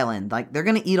Seal Island. Like, they're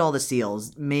gonna eat all the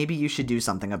seals. Maybe you should do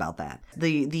something about that.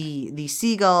 The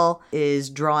seagull is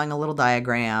drawing a little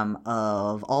diagram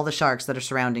of all the sharks that are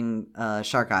surrounding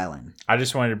Shark Island. I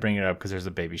just wanted to bring it up because there's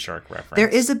a baby shark reference. There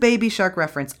is a baby shark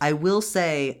reference. I will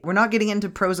say, we're not getting into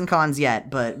pros and cons yet,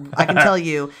 but I can tell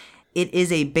you, it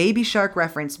is a baby shark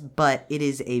reference, but it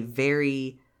is a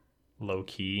very... low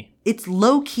key. It's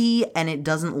low key and it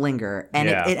doesn't linger and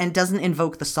it doesn't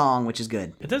invoke the song, which is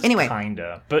good. It does anyway,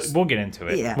 kinda, but we'll get into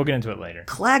it. Yeah. We'll get into it later.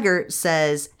 Claggart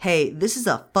says, "Hey, this is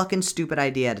a fucking stupid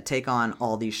idea to take on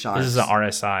all these sharks." This is an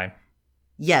RSI.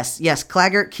 Yes.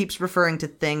 Claggart keeps referring to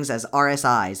things as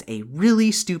RSIs, a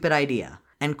really stupid idea.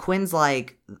 And Quinn's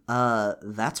like,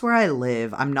 that's where I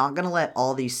live. I'm not going to let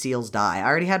all these seals die. I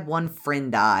already had one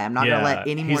friend die. I'm not going to let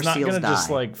any more seals die. He's not going to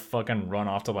just, like, fucking run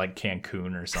off to, like,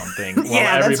 Cancun or something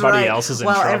while everybody else is in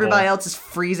trouble. While everybody else is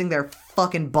freezing their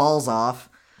fucking balls off.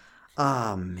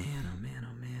 Oh, man, oh, man,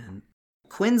 oh, man.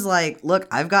 Quinn's like, look,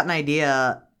 I've got an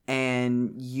idea,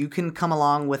 and you can come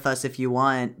along with us if you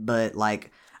want, but,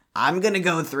 like, I'm going to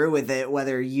go through with it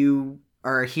whether you...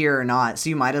 are here or not,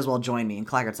 so you might as well join me. And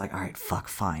Claggart's like, all right, fuck,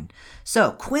 fine.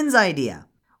 So, Quinn's idea.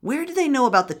 Where do they know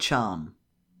about the chum?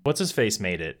 What's-his-face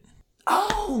made it.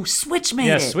 Oh, Switch made it.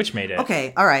 Yeah, Switch made it.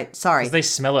 Okay, all right, sorry. Because they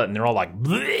smell it and they're all like,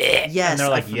 bleh! Yes. And they're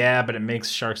like, yeah, but it makes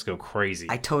sharks go crazy.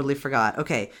 I totally forgot.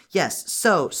 Okay, yes,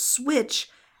 so Switch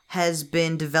has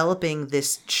been developing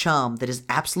this chum that is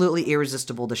absolutely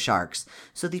irresistible to sharks.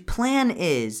 So the plan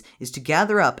is to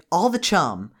gather up all the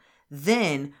chum,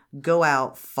 then go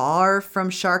out far from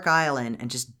Shark Island and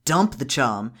just dump the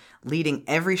chum, leading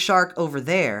every shark over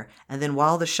there. And then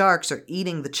while the sharks are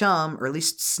eating the chum, or at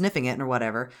least sniffing it or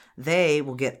whatever, they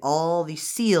will get all the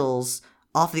seals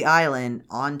off the island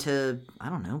onto, I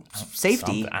don't know,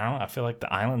 safety. I don't know. I feel like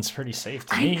the island's pretty safe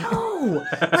to I me. know.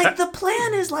 Like, the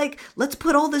plan is like, let's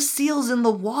put all the seals in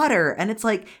the water. And it's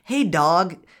like, hey,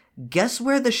 dog, guess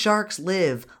where the sharks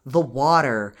live? The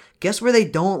water. Guess where they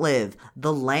don't live?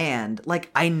 The land. Like,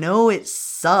 I know it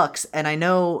sucks, and I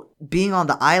know being on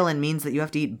the island means that you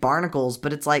have to eat barnacles,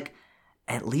 but it's like,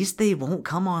 at least they won't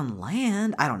come on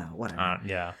land. I don't know. Whatever.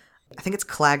 Yeah. I think it's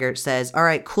Claggart says, all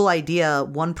right, cool idea.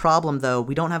 One problem, though.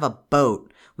 We don't have a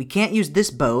boat. We can't use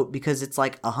this boat because it's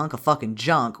like a hunk of fucking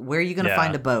junk. Where are you going to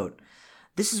find a boat?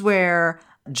 This is where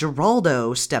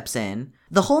Geraldo steps in.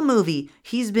 The whole movie,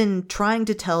 he's been trying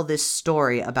to tell this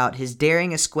story about his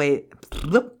daring Escapades.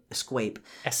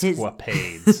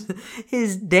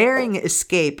 His daring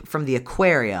escape from the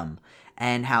aquarium,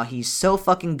 and how he's so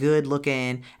fucking good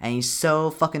looking and he's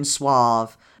so fucking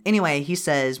suave. Anyway, he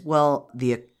says, well,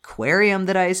 the aquarium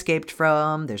that I escaped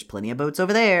from, there's plenty of boats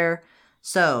over there.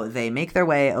 So they make their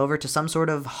way over to some sort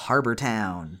of harbor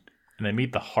town. And they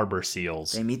meet the harbor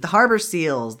seals. They meet the harbor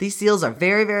seals. These seals are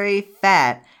very, very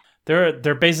fat.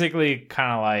 They're basically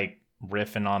kind of like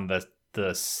riffing on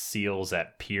the seals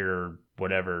at Pier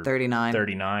whatever 39.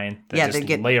 39. That Yeah, just they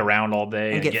get- lay around all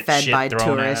day and get shit fed by thrown at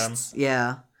 'em. tourists.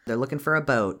 Yeah. They're looking for a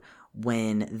boat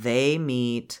when they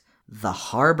meet the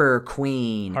Harbor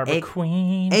Queen. Harbor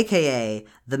Queen. AKA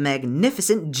the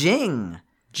Magnificent Jing.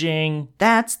 Jing.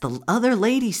 That's the other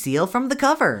lady seal from the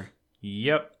cover.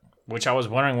 Yep. Which I was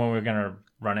wondering when we were gonna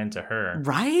run into her.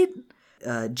 Right?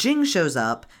 Jing shows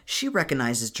up. She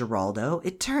recognizes Geraldo.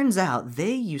 It turns out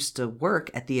they used to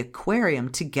work at the aquarium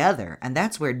together, and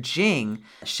that's where Jing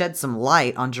sheds some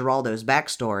light on Geraldo's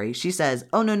backstory. She says,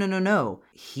 "Oh, no.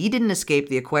 He didn't escape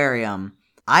the aquarium.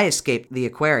 I escaped the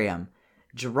aquarium.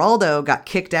 Geraldo got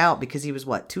kicked out because he was,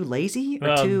 too lazy?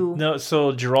 Or too... No,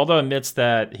 so Geraldo admits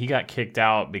that he got kicked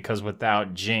out because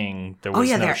without Jing, there was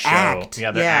no their show. act.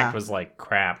 Yeah, their act was like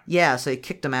crap. Yeah, so he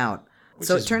kicked him out. Which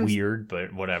so is it turns weird,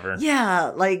 but whatever.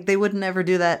 Yeah, like they would never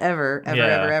do that ever.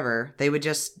 Yeah. They would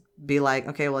just be like,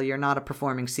 okay, well, you're not a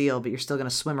performing seal, but you're still going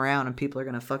to swim around and people are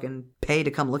going to fucking pay to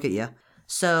come look at you.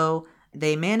 So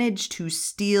they managed to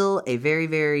steal a very,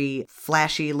 very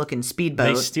flashy looking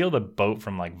speedboat. They steal the boat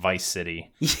from like Vice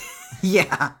City.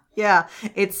 Yeah.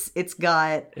 It's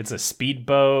got... It's a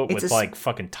speedboat It's with like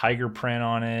fucking tiger print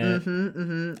on it.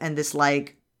 And this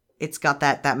like... It's got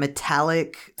that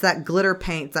metallic... It's that glitter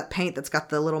paint. It's that paint that's got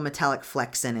the little metallic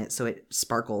flecks in it so it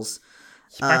sparkles.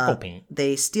 Sparkle paint.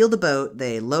 They steal the boat,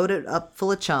 they load it up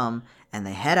full of chum, and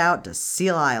they head out to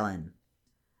Seal Island.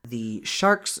 The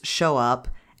sharks show up,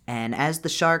 and as the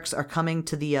sharks are coming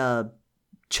to the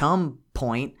chum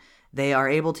point, they are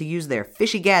able to use their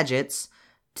fishy gadgets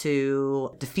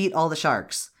to defeat all the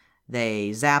sharks.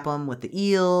 They zap them with the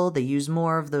eel, they use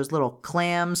more of those little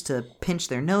clams to pinch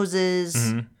their noses.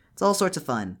 Mm-hmm. It's all sorts of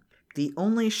fun. The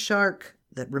only shark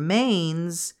that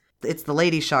remains, it's the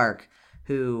lady shark,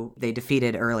 who they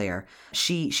defeated earlier.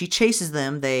 She chases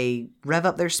them, they rev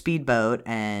up their speedboat,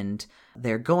 and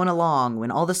they're going along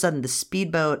when all of a sudden the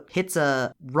speedboat hits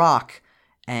a rock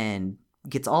and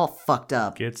gets all fucked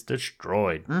up. Gets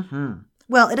destroyed.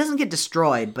 Well, it doesn't get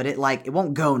destroyed, but it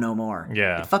won't go no more.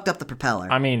 Yeah. It fucked up the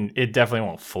propeller. I mean, it definitely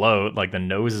won't float. Like the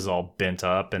nose is all bent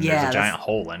up and there's a giant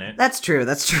hole in it. That's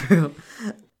true.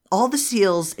 All the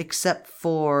seals except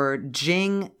for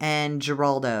Jing and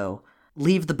Geraldo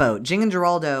leave the boat. Jing and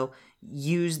Geraldo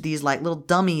use these like little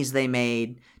dummies they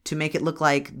made to make it look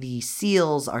like the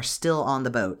seals are still on the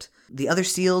boat. The other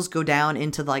seals go down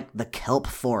into like the kelp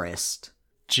forest.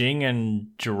 Jing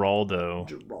and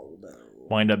Geraldo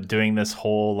wind up doing this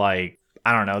whole like,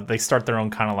 I don't know, they start their own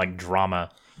kind of like drama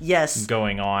Yes.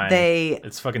 going on.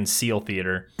 It's fucking seal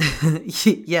theater.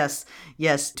 Yes.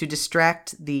 To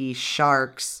distract the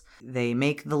sharks, they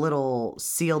make the little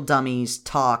seal dummies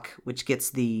talk, which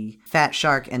gets the fat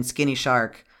shark and skinny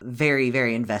shark very,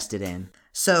 very invested in.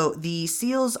 So the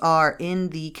seals are in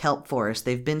the kelp forest.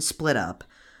 They've been split up.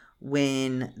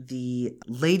 When the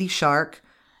lady shark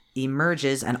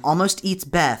emerges and almost eats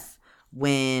Beth,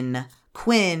 when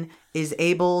Quinn is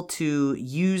able to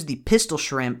use the pistol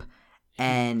shrimp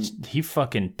and... He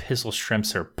fucking pistol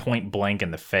shrimps her point blank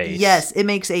in the face. Yes, it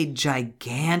makes a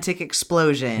gigantic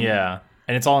explosion. Yeah.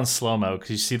 And it's all in slow-mo because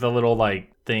you see the little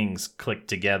like things click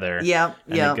together. Yeah.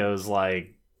 And it goes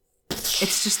like...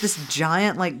 It's just this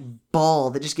giant like ball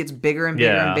that just gets bigger and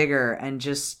bigger and bigger and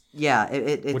just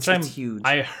it's huge.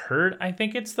 I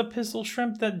think it's the pistol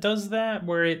shrimp that does that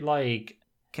where it like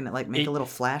can it like make a little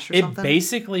flash or it something? It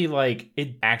basically like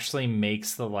it actually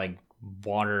makes the like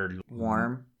water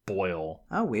warm boil.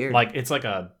 Oh, weird. Like it's like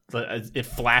it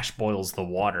flash boils the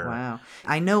water. Wow.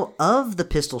 I know of the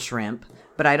pistol shrimp,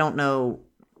 but I don't know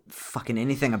fucking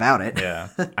anything about it. Yeah.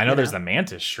 I know there's the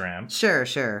mantis shrimp.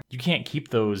 Sure. You can't keep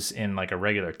those in like a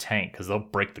regular tank because they'll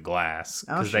break the glass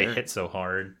because they hit so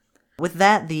hard. With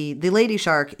that, the lady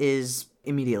shark is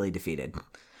immediately defeated.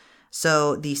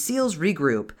 So the seals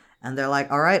regroup and they're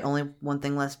like, all right, only one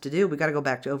thing left to do. We got to go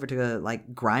back over to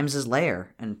like Grimes'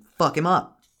 lair and fuck him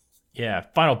up. Yeah,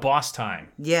 final boss time.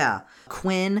 Yeah.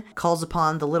 Quinn calls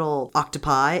upon the little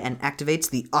octopi and activates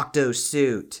the octo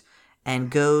suit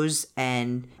and goes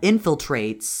and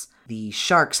infiltrates the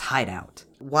shark's hideout.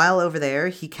 While over there,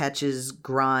 he catches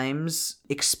Grimes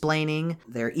explaining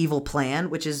their evil plan,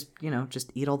 which is,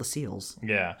 just eat all the seals.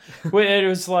 Yeah. Well, it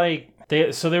was like, they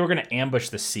were going to ambush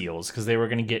the seals because they were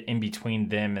going to get in between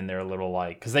them and their little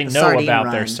like, because they know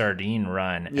about their sardine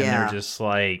run. And they're just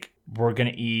like, we're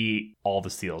going to eat all the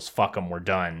seals. Fuck them. We're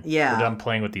done. Yeah. We're done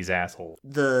playing with these assholes.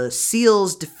 The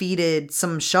seals defeated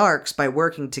some sharks by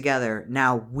working together.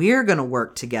 Now we're going to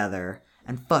work together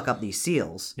and fuck up these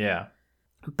seals. Yeah.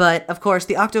 But, of course,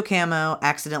 the octo camo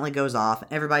accidentally goes off.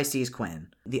 Everybody sees Quinn.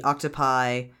 The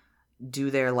octopi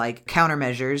do their, like,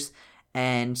 countermeasures,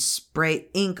 and spray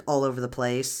ink all over the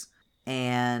place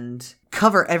and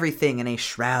cover everything in a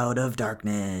shroud of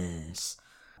darkness.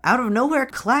 Out of nowhere,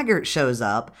 Claggart shows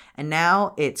up, and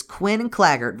now it's Quinn and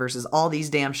Claggart versus all these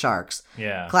damn sharks.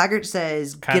 Yeah. Claggart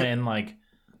says... Kind of in like...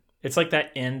 It's like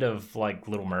that end of like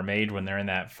Little Mermaid when they're in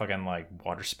that fucking like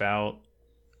water spout.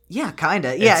 Yeah, kind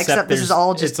of. Yeah, except this is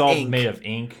all just It's all ink. made of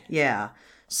ink. Yeah.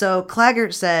 So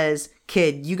Claggart says,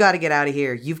 kid, you got to get out of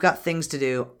here. You've got things to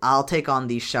do. I'll take on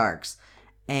these sharks.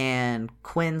 And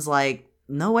Quinn's like,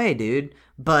 no way, dude.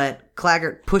 But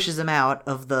Claggart pushes him out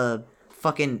of the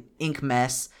fucking ink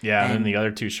mess. Yeah, and then the other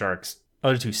two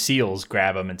seals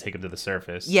grab him and take him to the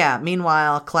surface. Yeah,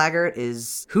 meanwhile, Claggart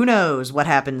is... Who knows what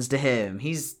happens to him?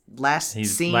 He's last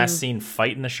seen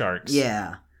fighting the sharks.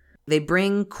 Yeah. They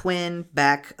bring Quinn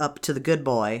back up to the good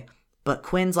boy, but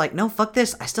Quinn's like, no, fuck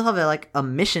this. I still have a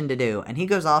mission to do. And he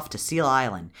goes off to Seal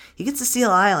Island. He gets to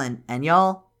Seal Island, and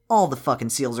y'all, all the fucking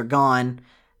seals are gone.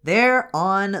 They're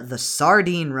on the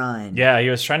sardine run. Yeah, he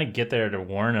was trying to get there to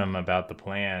warn him about the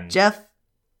plan. Jeff,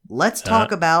 let's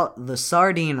talk about the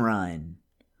sardine run.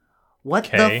 What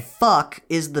the fuck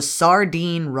is the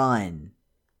sardine run?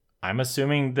 I'm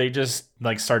assuming they just,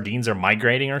 like, sardines are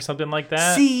migrating or something like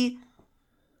that. See,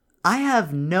 I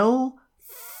have no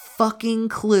fucking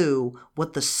clue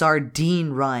what the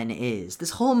sardine run is.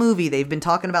 This whole movie, they've been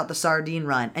talking about the sardine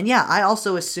run. And yeah, I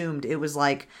also assumed it was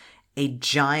like a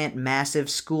giant, massive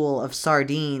school of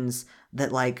sardines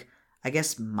that, like, I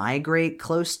guess migrate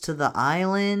close to the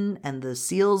island and the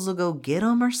seals will go get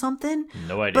them or something.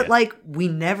 No idea. But, like, we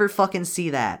never fucking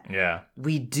see that. Yeah.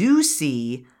 We do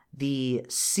see the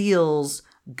seals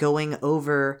going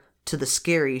over to the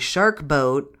scary shark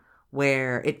boat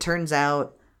where it turns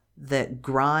out that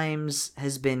Grimes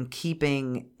has been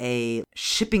keeping a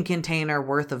shipping container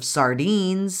worth of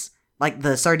sardines, like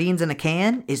the sardines in a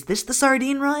can. Is this the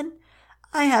sardine run?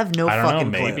 I have no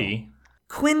fucking clue. Maybe.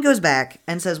 Quinn goes back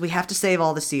and says, we have to save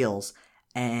all the seals.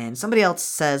 And somebody else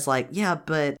says, like, yeah,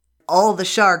 but all the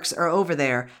sharks are over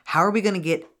there. How are we going to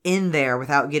get in there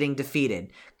without getting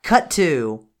defeated? Cut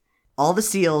to, all the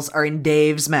seals are in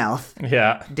Dave's mouth.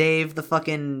 Yeah. Dave, the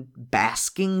fucking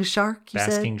basking shark,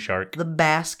 Basking shark. The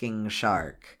basking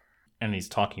shark. And he's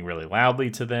talking really loudly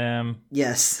to them.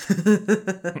 Yes.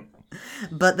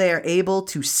 But they are able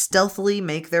to stealthily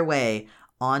make their way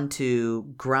onto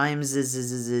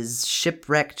Grimes'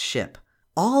 shipwrecked ship.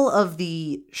 All of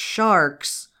the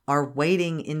sharks are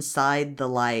waiting inside the,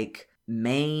 like,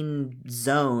 main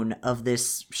zone of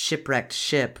this shipwrecked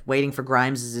ship, waiting for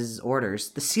Grimes'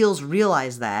 orders. The seals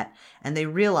realize that, and they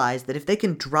realize that if they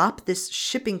can drop this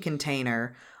shipping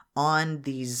container on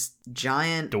these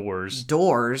giant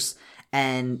doors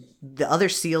and the other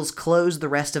seals close the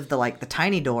rest of the, like, the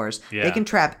tiny doors, they can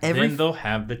trap every... Then they'll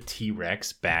have the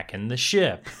T-Rex back in the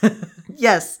ship.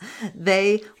 Yes,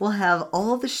 they will have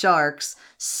all the sharks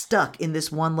stuck in this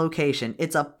one location.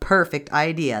 It's a perfect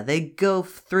idea. They go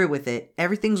through with it.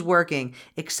 Everything's working,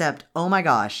 except, oh my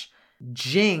gosh,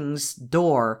 Jing's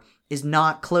door is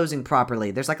not closing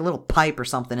properly. There's like a little pipe or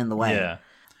something in the way. Yeah.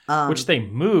 Which they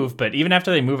move, but even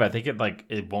after they move, I think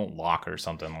it won't lock or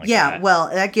something like that. Yeah, well,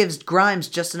 that gives Grimes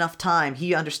just enough time.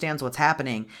 He understands what's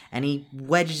happening, and he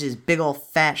wedges his big old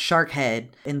fat shark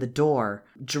head in the door.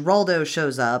 Geraldo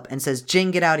shows up and says,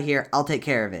 Jing, get out of here. I'll take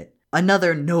care of it.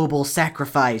 Another noble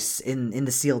sacrifice in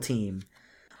the SEAL team.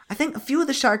 I think a few of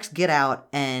the sharks get out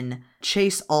and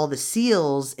chase all the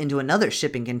seals into another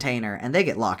shipping container, and they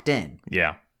get locked in.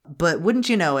 Yeah. But wouldn't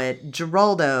you know it,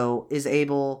 Geraldo is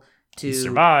able... He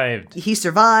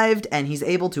survived, and he's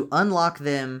able to unlock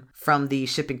them from the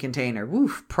shipping container.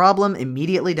 Woof, problem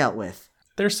immediately dealt with.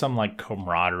 There's some, like,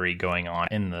 camaraderie going on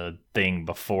in the thing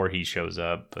before he shows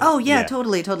up. But,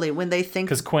 totally. When they think...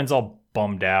 Because Quinn's all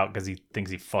bummed out because he thinks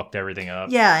he fucked everything up.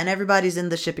 Yeah, and everybody's in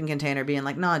the shipping container being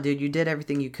like, nah, dude, you did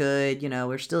everything you could. You know,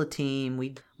 we're still a team.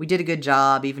 We did a good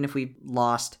job, even if we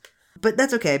lost. But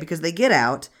that's okay, because they get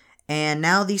out... And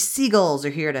now these seagulls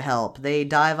are here to help. They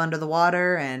dive under the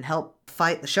water and help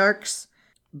fight the sharks.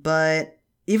 But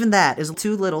even that is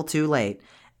too little too late.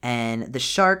 And the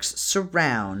sharks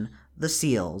surround the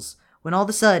seals. When all of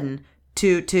a sudden,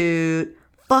 toot toot,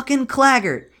 fucking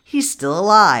Claggart. He's still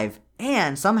alive.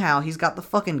 And somehow he's got the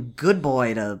fucking good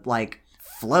boy to, like,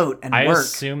 float and work. I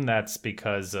assume that's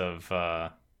because of,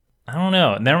 I don't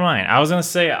know. Never mind. I was going to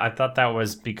say, I thought that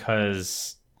was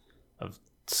because...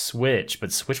 Switch,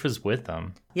 but Switch was with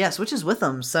them. Yeah, Switch is with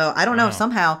them. So I don't know.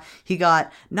 Somehow he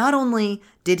got, not only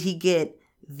did he get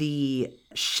the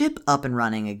ship up and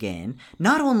running again,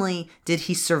 not only did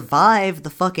he survive the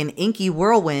fucking inky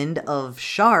whirlwind of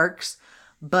sharks,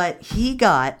 but he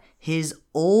got his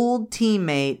old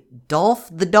teammate, Dolph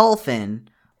the Dolphin,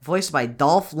 voiced by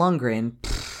Dolph Lundgren.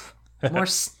 More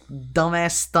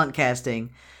dumbass stunt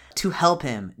casting to help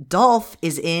him. Dolph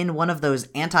is in one of those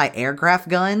anti-aircraft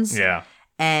guns. Yeah.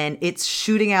 And it's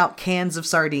shooting out cans of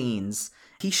sardines.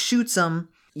 He shoots them,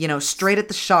 straight at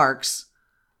the sharks.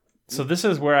 So this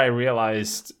is where I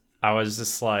realized I was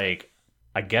just like,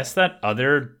 I guess that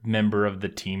other member of the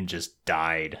team just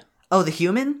died. Oh, the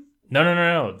human?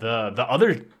 No. The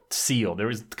other seal. There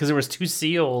was 2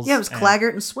 seals. Yeah, it was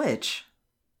Claggart and Switch.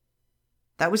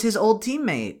 That was his old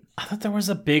teammate. I thought there was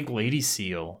a big lady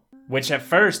seal, which at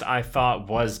first I thought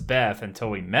was Beth until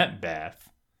we met Beth.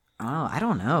 Oh, I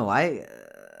don't know.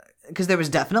 Because there was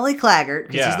definitely Claggart,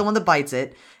 because he's the one that bites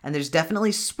it, and there's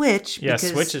definitely Switch. Yeah, because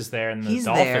Switch is there, and the he's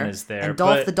dolphin is there. And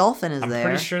Dolph the dolphin is I'm there.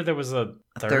 pretty sure there was a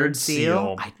third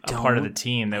seal? a part of the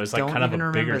team that was like kind of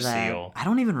a bigger seal. I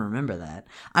don't even remember that.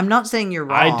 I'm not saying you're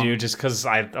wrong. I do, just because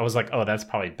I was like, oh, that's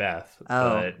probably Beth.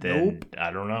 Oh, but then, nope.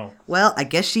 I don't know. Well, I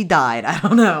guess she died. I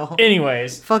don't know.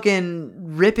 Anyways.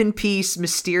 Fucking rip in peace,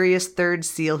 mysterious third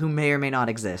seal who may or may not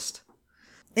exist.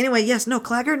 Anyway, yes, no,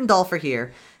 Claggart and Dolph are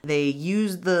here. They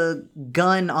use the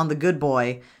gun on the good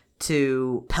boy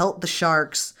to pelt the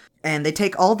sharks, and they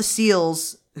take all the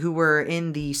seals who were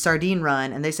in the sardine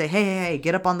run, and they say, hey,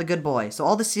 get up on the good boy. So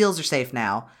all the seals are safe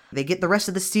now. They get the rest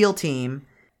of the SEAL team,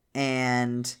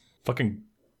 and... Fucking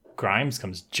Grimes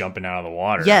comes jumping out of the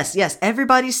water. Yes,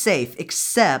 everybody's safe,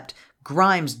 except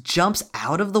Grimes jumps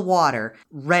out of the water,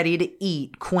 ready to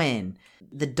eat Quinn.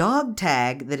 The dog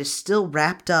tag that is still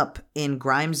wrapped up in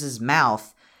Grimes's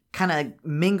mouth kind of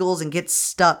mingles and gets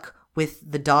stuck with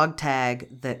the dog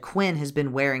tag that Quinn has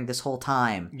been wearing this whole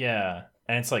time. Yeah.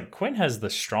 And it's like Quinn has the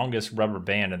strongest rubber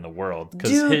band in the world because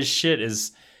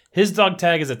Dude. his dog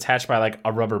tag is attached by like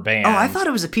a rubber band. Oh, I thought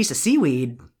it was a piece of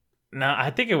seaweed. No, I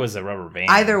think it was a rubber band.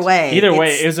 Either way,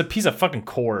 it was a piece of fucking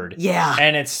cord. Yeah.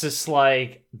 And it's just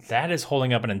like, that is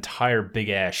holding up an entire big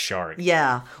ass shark.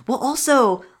 Yeah. Well,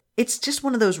 also, it's just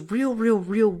one of those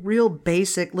real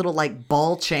basic little like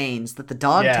ball chains that the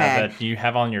dog tag. That you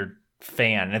have on your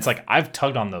fan. And it's like, I've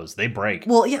tugged on those. They break.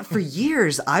 Well, yeah, for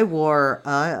years I wore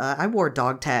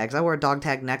dog tags. I wore a dog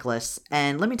tag necklace.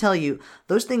 And let me tell you,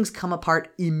 those things come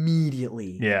apart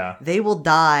immediately. Yeah. They will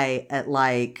die at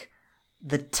like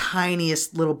the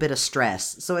tiniest little bit of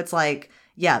stress. So it's like,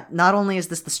 yeah, not only is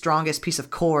this the strongest piece of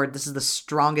cord, this is the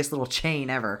strongest little chain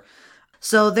ever.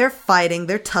 So they're fighting,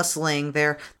 they're tussling,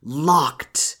 they're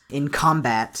locked in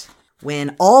combat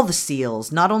when all the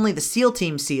SEALs, not only the SEAL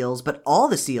team SEALs, but all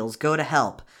the SEALs go to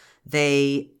help.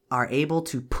 They are able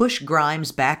to push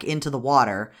Grimes back into the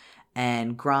water,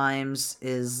 and Grimes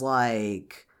is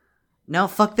like, no,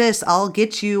 fuck this, I'll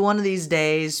get you one of these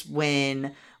days,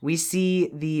 when we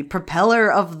see the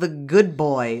propeller of the good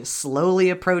boy slowly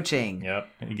approaching. Yep.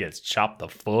 He gets chopped the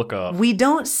fuck up. We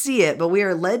don't see it, but we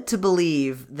are led to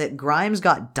believe that Grimes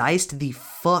got diced the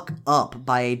fuck up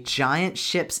by a giant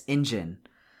ship's engine.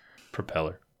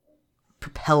 Propeller,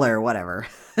 whatever.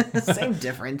 Same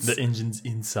difference. The engine's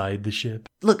inside the ship.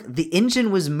 Look, the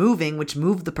engine was moving, which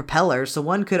moved the propeller, so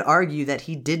one could argue that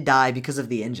he did die because of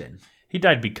the engine. He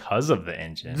died because of the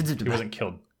engine. He wasn't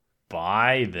killed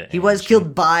by the engine. He was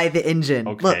killed by the engine.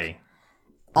 Okay. Look,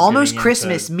 almost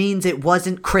Christmas means it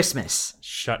wasn't Christmas.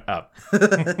 Shut up.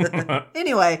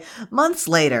 Anyway, months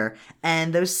later,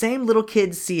 and those same little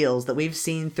kid SEALs that we've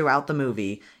seen throughout the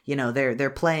movie, you know, they're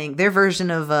playing, their version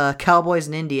of Cowboys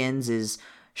and Indians is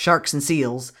Sharks and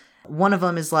Seals. One of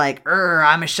them is like,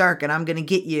 I'm a shark and I'm gonna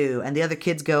get you. And the other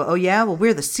kids go, oh yeah, well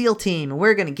we're the SEAL team and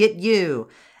we're gonna get you.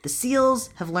 The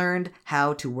SEALs have learned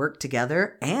how to work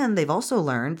together, and they've also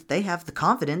learned they have the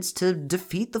confidence to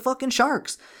defeat the fucking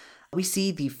sharks. We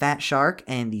see the fat shark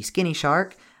and the skinny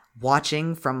shark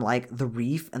watching from like the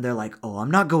reef, and they're like, oh,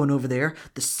 I'm not going over there.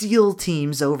 The SEAL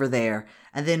team's over there.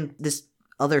 And then this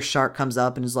other shark comes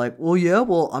up and is like, well, yeah,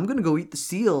 well, I'm going to go eat the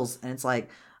seals. And it's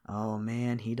like, oh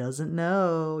man, he doesn't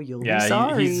know. You'll be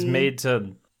sorry. He's made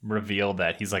to reveal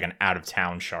that he's like an out of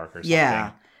town shark or something.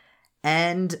 Yeah.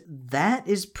 And that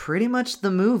is pretty much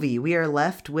the movie. We are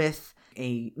left with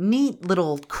a neat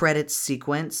little credits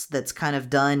sequence that's kind of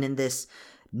done in this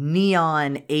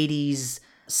neon 80s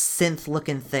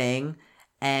synth-looking thing.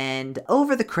 And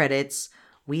over the credits,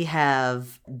 we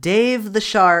have Dave the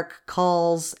Shark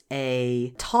calls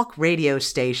a talk radio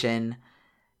station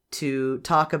to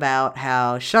talk about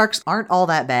how sharks aren't all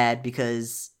that bad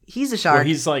because he's a shark. Well,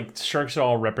 he's like, sharks are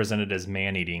all represented as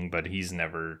man-eating, but he's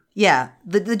never... Yeah,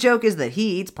 the joke is that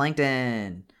he eats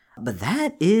plankton. But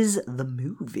that is the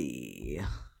movie.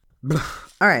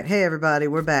 All right, hey everybody,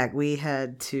 we're back. We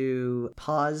had to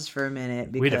pause for a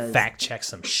minute because... We had to fact-check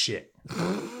some shit.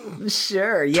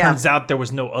 Sure, yeah. Turns out there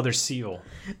was no other seal.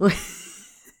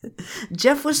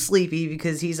 Jeff was sleepy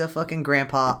because he's a fucking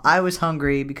grandpa. I was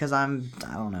hungry because I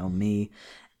don't know, me.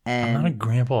 And I'm not a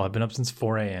grandpa. I've been up since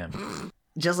 4 a.m.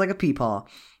 just like a peepaw.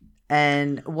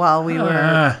 And while we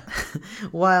were,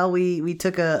 while we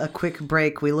took a quick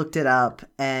break, we looked it up.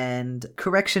 And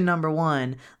correction number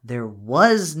 1, there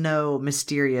was no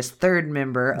mysterious third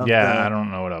member of I don't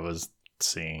know what I was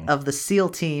seeing. of the SEAL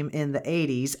team in the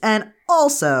 80s. And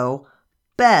also,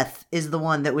 Beth is the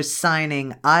one that was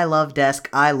signing "I love desk,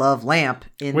 I love lamp"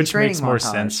 in Which the training makes more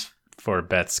montage. sense for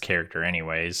Beth's character,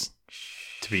 anyways,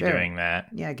 to be Sure. doing that.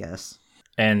 Yeah, I guess.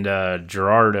 And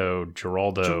Geraldo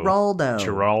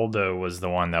was the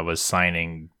one that was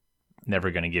signing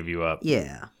 "Never Gonna Give You Up."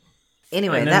 Yeah.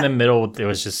 Anyway, And in the middle, it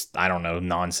was just, I don't know,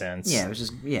 nonsense. Yeah, it was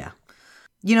just, yeah.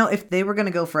 You know, if they were going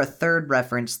to go for a third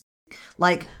reference,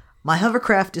 like, "My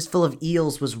hovercraft is full of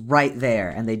eels" was right there,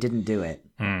 and they didn't do it.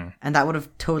 And that would have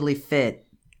totally fit.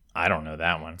 I don't know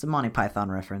that one. It's a Monty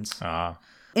Python reference. Ah.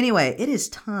 Anyway, it is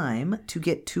time to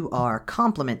get to our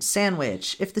compliment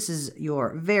sandwich. If this is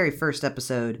your very first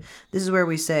episode, this is where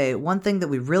we say one thing that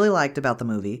we really liked about the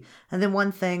movie, and then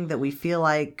one thing that we feel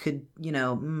like could, you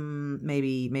know,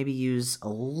 maybe use a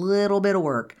little bit of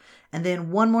work, and then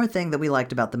one more thing that we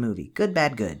liked about the movie. Good,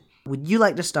 bad, good. Would you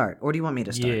like to start, or do you want me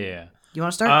to start? Yeah. You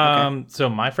want to start? Okay. So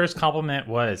my first compliment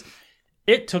was,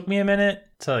 it took me a minute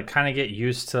to kind of get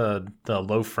used to the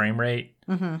low frame rate.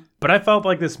 Mm-hmm. But I felt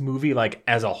like this movie, like,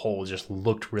 as a whole, just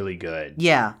looked really good.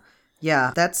 Yeah,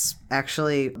 that's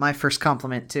actually my first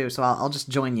compliment too. So I'll just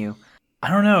join you.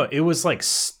 I don't know. It was like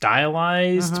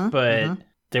stylized, but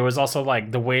there was also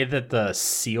like the way that the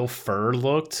seal fur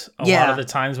looked. A lot of the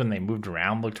times when they moved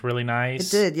around looked really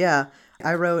nice. It did, yeah.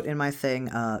 I wrote in my thing,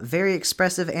 very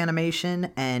expressive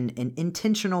animation and an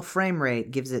intentional frame rate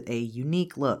gives it a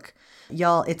unique look.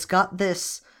 Y'all, it's got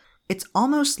this. It's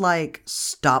almost like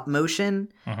stop motion.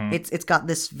 It's got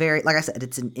this very, like I said,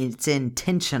 it's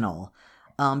intentional,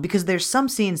 because there's some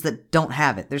scenes that don't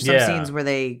have it. There's some scenes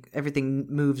where everything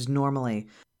moves normally,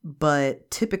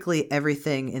 but typically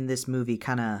everything in this movie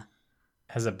kind of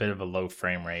has a bit of a low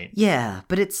frame rate. Yeah,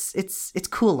 but it's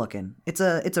cool looking. It's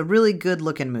a really good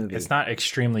looking movie. It's not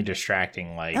extremely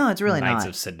distracting like it's really Knights not.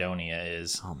 of Sidonia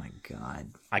is. Oh my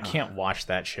god. I can't watch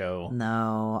that show.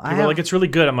 No. People are like, it's really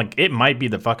good. I'm like, it might be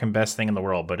the fucking best thing in the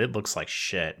world, but it looks like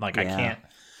shit. Like, I can't.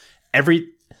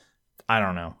 I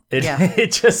don't know.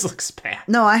 It just looks bad.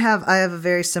 No, I have a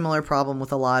very similar problem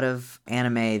with a lot of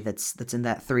anime that's in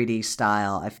that 3D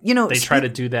style. They try to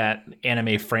do that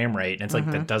anime frame rate, and it's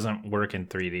like, that doesn't work in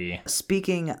 3D.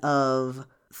 Speaking of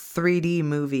 3D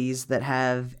movies that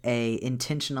have a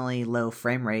intentionally low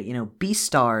frame rate,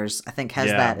 Beastars I think has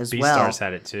that as well. Beastars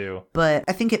had it too. But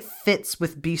I think it fits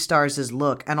with Beastars'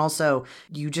 look, and also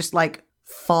you just like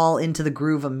fall into the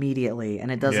groove immediately,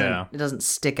 and it doesn't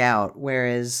stick out.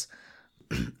 Whereas,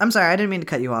 I'm sorry, I didn't mean to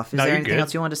cut you off. Is there anything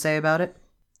else you want to say about it?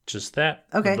 Just that.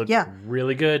 Okay, it looked yeah.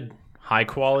 really good. High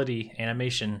quality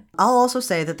animation. I'll also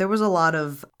say that there was a lot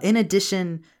of, in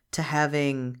addition to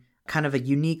having kind of a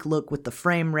unique look with the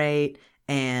frame rate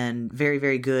and very,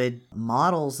 very good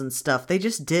models and stuff, they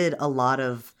just did a lot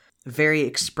of very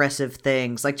expressive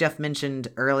things. Like Jeff mentioned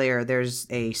earlier, there's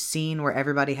a scene where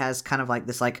everybody has kind of like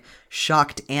this like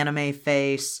shocked anime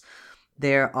face.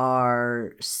 There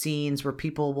are scenes where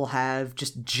people will have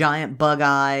just giant bug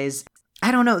eyes.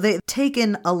 I don't know. They've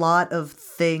taken a lot of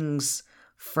things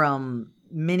from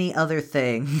many other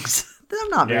things. I'm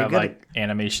not very good. Like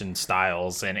animation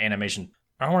styles and animation,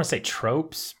 I don't want to say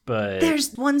tropes, but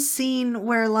there's one scene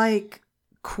where like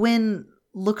Quinn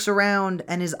looks around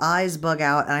and his eyes bug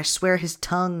out, and I swear his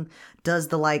tongue does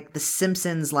the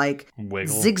Simpsons wiggle,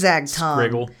 zigzag tongue.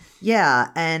 Scriggle. Yeah,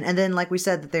 and then like we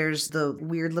said, that there's the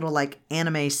weird little like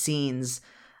anime scenes.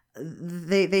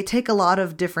 They take a lot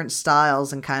of different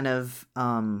styles and kind of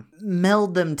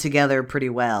meld them together pretty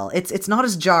well. It's not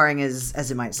as jarring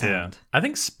as it might sound. Yeah. I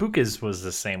think Spookies was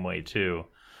the same way too,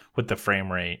 with the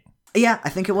frame rate. Yeah, I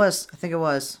think it was.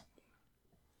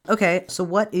 Okay, so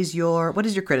what is your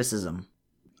criticism?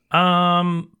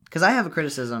 Because I have a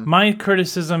criticism. My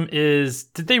criticism is,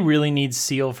 did they really need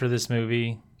Seal for this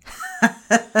movie?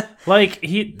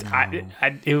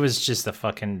 It was just a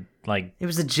fucking It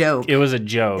was a joke. It was a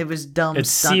joke. It was dumb. It's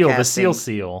stunt Seal, casting. the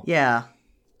Seal. Yeah.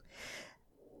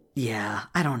 Yeah,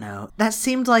 I don't know. That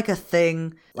seemed like a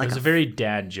thing. It was a very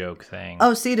dad joke thing.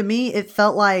 Oh, see, to me, it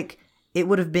felt like it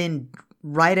would have been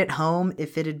right at home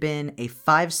if it had been a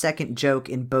 5-second joke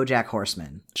in BoJack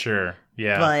Horseman. Sure,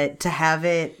 yeah. But to have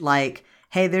it like,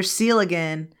 hey, there's Seal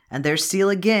again, and there's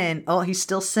Seal again. Oh, he's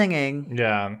still singing.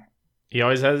 Yeah.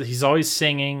 He's always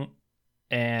singing,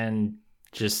 and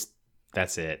just,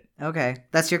 that's it. Okay.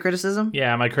 That's your criticism?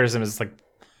 Yeah, my criticism is like,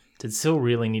 Did Syl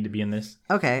really need to be in this?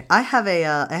 Okay, I have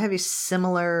a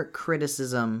similar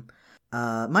criticism.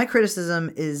 My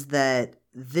criticism is that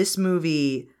this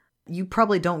movie, you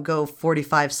probably don't go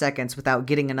 45 seconds without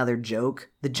getting another joke.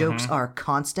 The jokes are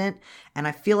constant, and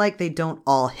I feel like they don't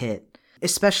all hit.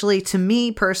 Especially to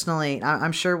me personally,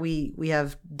 I'm sure we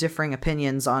have differing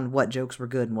opinions on what jokes were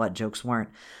good and what jokes weren't,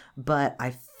 but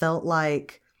I felt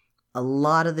like a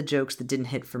lot of the jokes that didn't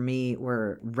hit for me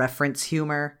were reference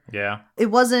humor. Yeah. It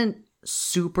wasn't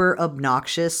super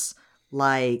obnoxious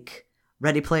like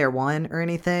Ready Player One or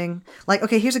anything. Like,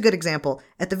 okay, here's a good example.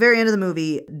 At the very end of the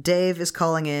movie, Dave is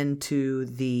calling in to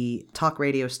the talk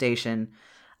radio station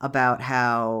about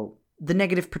how the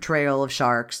negative portrayal of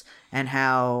sharks and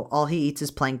how all he eats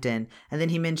is plankton. And then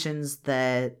he mentions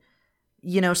that,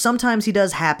 sometimes he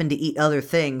does happen to eat other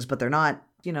things, but they're not,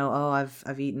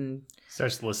 I've eaten...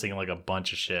 Starts listing like a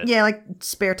bunch of shit. Yeah, like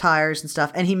spare tires and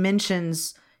stuff. And he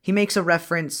makes a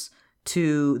reference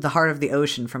to the heart of the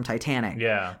ocean from Titanic.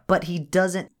 Yeah. But he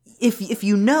doesn't, if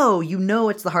you know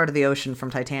it's the heart of the ocean from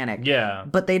Titanic. Yeah.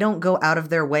 But they don't go out of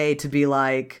their way to be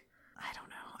like,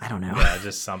 I don't know. Yeah,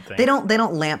 just something. They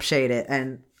don't lampshade it,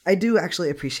 and I do actually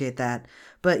appreciate that.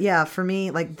 But yeah, for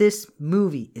me, like, this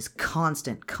movie is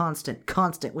constant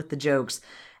with the jokes.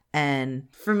 And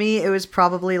for me, it was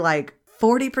probably like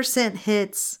 40%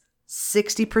 hits,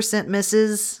 60%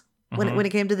 misses when it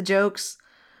came to the jokes.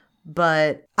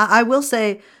 But I will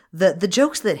say that the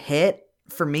jokes that hit,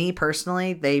 for me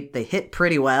personally, they hit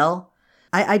pretty well.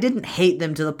 I didn't hate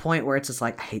them to the point where it's just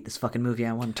like, I hate this fucking movie,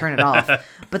 I want to turn it off.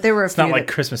 But there were It's not like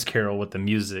Christmas Carol with the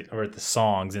music or the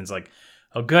songs, and it's like,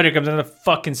 oh good, here comes another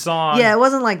fucking song. Yeah, it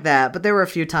wasn't like that, but there were a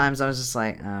few times I was just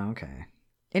like, oh, okay.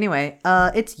 Anyway,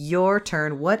 it's your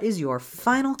turn. What is your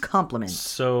final compliment?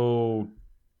 So,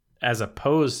 as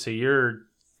opposed to your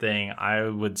thing, I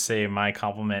would say my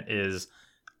compliment is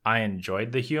I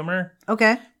enjoyed the humor.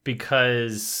 Okay.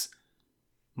 Because,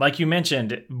 like you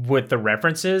mentioned, with the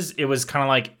references, it was kind of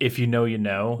like, if you know, you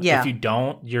know. Yeah. If you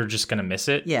don't, you're just going to miss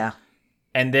it. Yeah.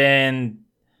 And then,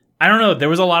 I don't know, there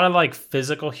was a lot of like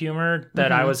physical humor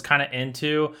that I was kind of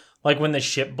into. Like when the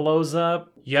ship blows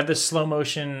up, you have the slow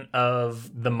motion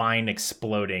of the mine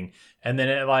exploding, and then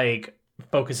it like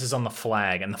focuses on the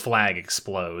flag, and the flag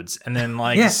explodes, and then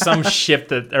like some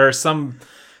ship or some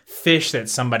fish that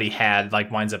somebody had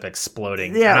like winds up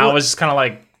exploding. Yeah, and I was just kind of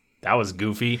like, that was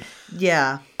goofy.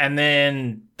 Yeah. And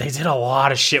then they did a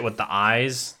lot of shit with the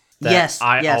eyes that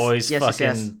I always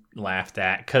fucking laughed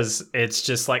at, because it's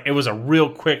just like, it was a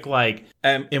real quick, like,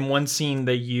 in one scene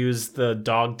they used the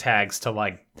dog tags to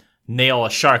like nail a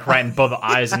shark right in both the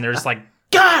eyes, and they're just like,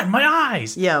 God, my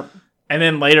eyes. Yep. And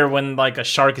then later when like a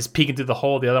shark is peeking through the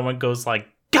hole, the other one goes like,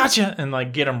 gotcha, and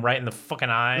like get him right in the fucking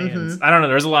eye. And I don't know,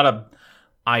 there's a lot of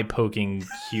eye poking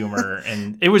humor,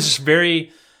 and it was just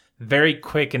very, very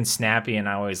quick and snappy, and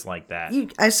I always like that.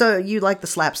 So you like the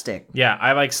slapstick? Yeah,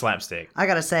 I like slapstick. I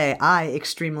gotta say, I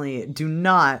extremely do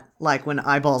not like when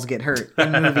eyeballs get hurt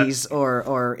in movies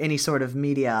or any sort of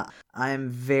media. I'm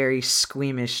very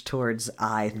squeamish towards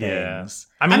eye things.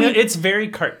 Yeah. I mean, it's very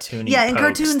cartoony. Yeah, in pokes,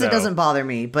 cartoons though. it doesn't bother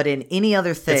me, but in any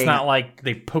other thing, It's not like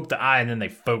they poke the eye and then they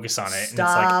focus on it. And it's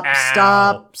like,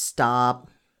 ow. Stop.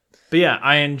 But yeah,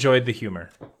 I enjoyed the humor.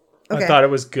 Okay. I thought it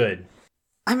was good.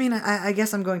 I mean, I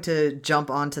guess I'm going to jump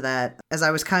onto that. As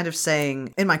I was kind of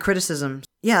saying in my criticism,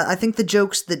 yeah, I think the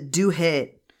jokes that do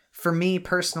hit, for me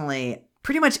personally,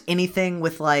 pretty much anything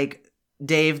with like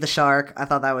Dave the Shark, I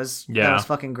thought that was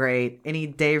fucking great. Any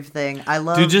Dave thing, I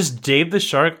love. Dude, just Dave the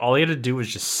Shark, all he had to do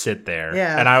was just sit there.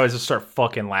 Yeah. And I would just start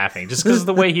fucking laughing. Just because of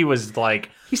the way he was like...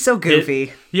 He's so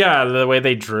goofy. The way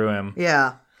they drew him.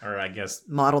 Yeah. Or I guess...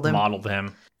 Modeled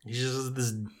him. He's just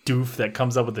this doof that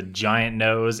comes up with a giant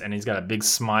nose, and he's got a big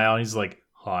smile, and he's like,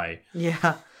 hi.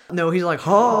 Yeah. No, he's like,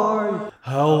 hi.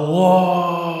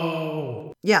 Hello.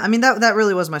 Yeah, I mean, that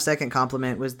really was my second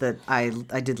compliment, was that I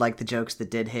did like the jokes that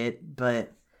did hit,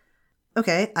 but...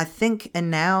 Okay, I think,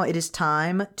 and now it is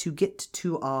time to get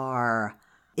to our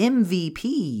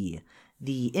MVP.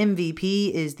 The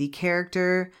MVP is the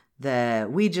character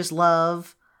that we just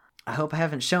love. I hope I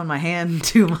haven't shown my hand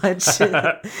too much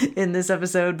in this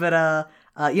episode, but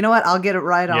you know what? I'll get it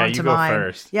right on to mine.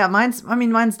 First. Yeah, mine's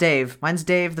Dave. Mine's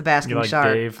Dave the basking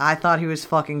shark. Dave? I thought he was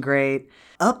fucking great.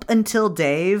 Up until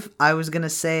Dave, I was gonna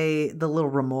say the little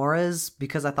remoras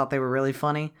because I thought they were really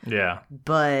funny. Yeah.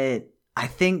 But I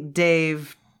think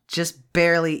Dave just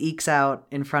barely ekes out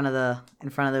in front of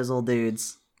those little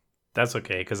dudes. That's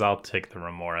okay, because I'll take the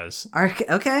remoras.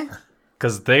 Okay.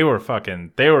 Because they were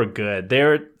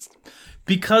good.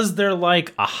 Because they're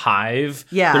like a hive.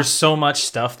 Yeah. There's so much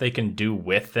stuff they can do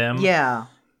with them. Yeah.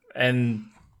 And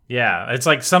yeah, it's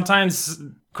like sometimes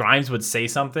Grimes would say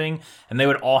something, and they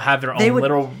would all have their own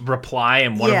little reply,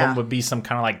 and one of them would be some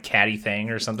kind of like catty thing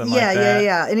or something like that.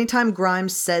 Yeah. Anytime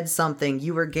Grimes said something,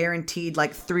 you were guaranteed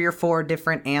like 3 or 4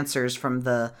 different answers from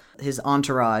his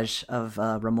entourage of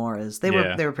remoras. They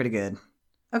were pretty good.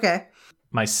 Okay.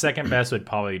 My second best would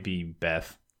probably be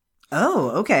Beth.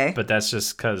 Oh, okay. But that's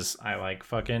just because I like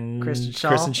fucking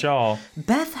Kristen Shaw.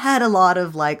 Beth had a lot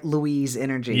of like Louise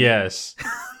energy. Yes.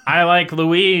 I like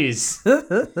Louise.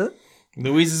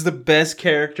 Louise is the best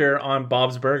character on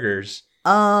Bob's Burgers.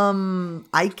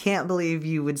 I can't believe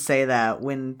you would say that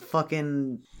when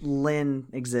fucking Lynn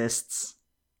exists.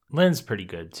 Lynn's pretty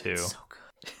good too. So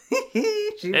good.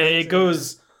 It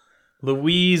goes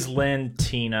Louise, Lynn,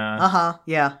 Tina.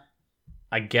 Yeah.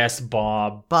 I guess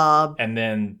Bob, and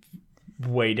then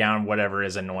way down whatever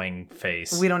his annoying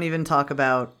face. We don't even talk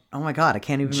about. Oh my god, I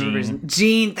can't even remember his name.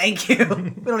 Gene, thank you.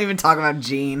 We don't even talk about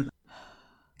Gene.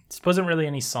 This wasn't really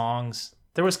any songs.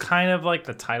 There was kind of like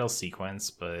the title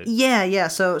sequence, but yeah.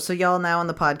 So y'all, now on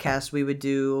the podcast we would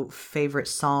do favorite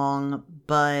song,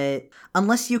 but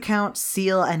unless you count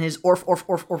Seal and his orf.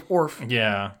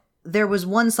 Yeah. There was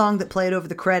one song that played over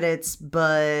the credits,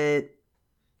 but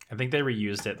I think they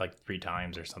reused it like 3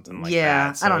 times or something like that.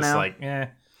 Yeah, So I don't know. Like,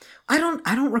 I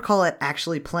don't recall it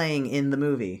actually playing in the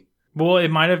movie. Well,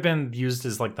 it might have been used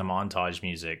as like the montage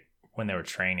music when they were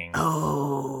training.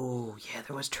 Oh, yeah,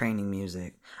 there was training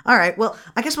music. All right, well,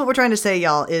 I guess what we're trying to say,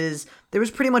 y'all, is there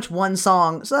was pretty much one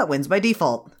song, so that wins by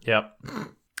default. Yep.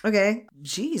 Okay,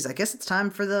 geez, I guess it's time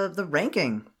for the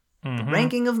ranking. Mm-hmm. The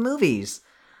ranking of movies.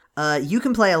 You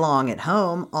can play along at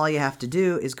home. All you have to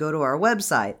do is go to our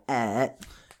website at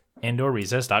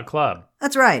indoorrecess.club.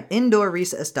 That's right,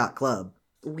 indoorrecess.club.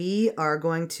 We are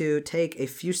going to take a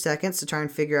few seconds to try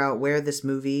and figure out where this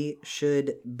movie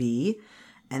should be.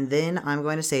 And then I'm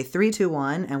going to say 3, 2,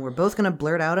 1, and we're both going to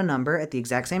blurt out a number at the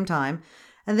exact same time.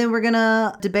 And then we're going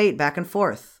to debate back and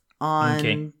forth on...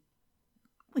 Okay.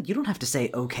 Well, you don't have to say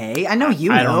okay. I know you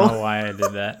know. I don't know why I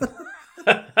did that.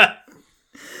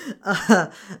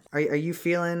 Are you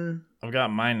feeling... I've got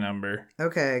my number.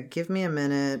 Okay, give me a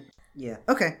minute. Yeah.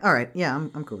 Okay, all right. Yeah,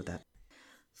 I'm cool with that.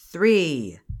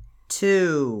 3,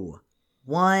 2,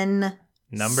 1...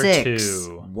 Number 6.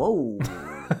 2. Whoa.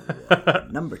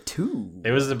 Number 2.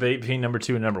 It was the debate between number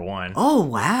 2 and number 1. Oh,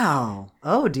 wow.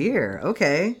 Oh, dear.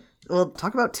 Okay. Well,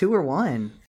 talk about 2 or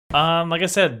 1. Like I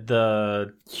said,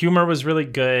 the humor was really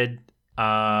good.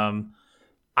 I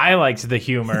liked the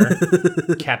humor.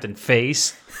 Captain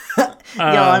Face.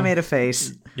 I made a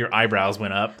face. Your eyebrows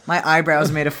went up. My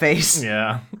eyebrows made a face.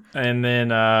 Yeah. And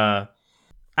then, I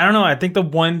don't know. I think the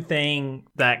one thing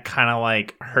that kind of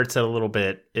like hurts it a little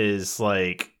bit is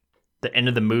like the end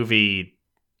of the movie.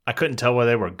 I couldn't tell where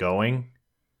they were going.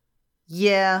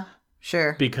 Yeah,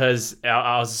 sure. Because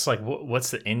I was just like,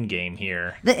 what's the end game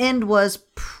here? The end was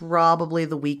probably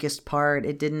the weakest part.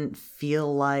 It didn't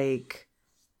feel like...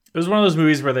 It was one of those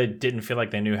movies where they didn't feel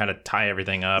like they knew how to tie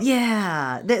everything up.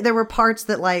 Yeah. There were parts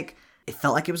that like... It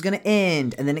felt like it was going to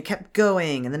end, and then it kept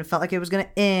going, and then it felt like it was going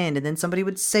to end, and then somebody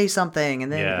would say something,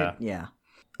 and then... Yeah.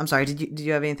 I'm sorry, did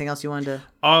you have anything else you wanted to...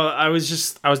 Oh, I was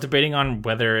debating on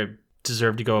whether it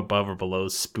deserved to go above or below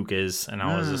Spookers, and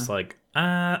I was just like,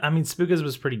 I mean, Spookers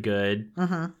was pretty good.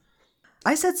 Mm-hmm.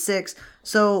 I said 6,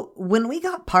 so when we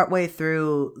got partway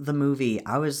through the movie,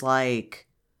 I was like,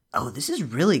 oh, this is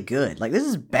really good. Like, this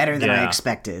is better than I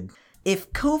expected.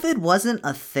 If COVID wasn't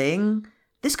a thing...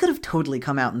 This could have totally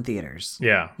come out in theaters.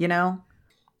 Yeah. You know?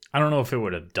 I don't know if it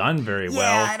would have done very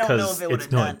well. I don't know if it would have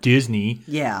it's not done. Disney.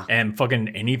 Yeah. And fucking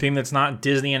anything that's not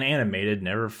Disney and animated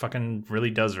never fucking really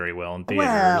does very well in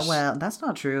theaters. Well, that's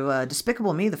not true.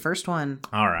 Despicable Me, the first one,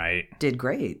 all right. did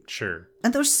great. Sure.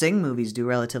 And those Sing movies do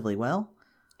relatively well.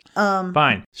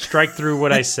 Fine. Strike through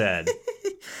what I said.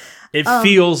 It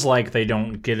feels like they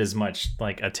don't get as much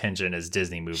like attention as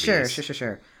Disney movies.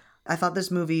 Sure. I thought this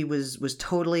movie was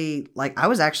totally, like, I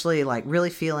was actually, like,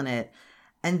 really feeling it.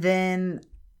 And then...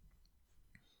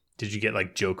 Did you get,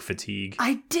 like, joke fatigue?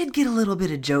 I did get a little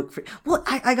bit of joke... Well,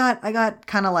 I got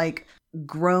kind of, like,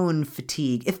 groan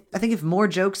fatigue. I think if more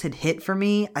jokes had hit for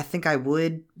me, I think I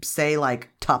would say, like,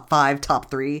 top 5, top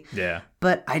 3. Yeah.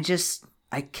 But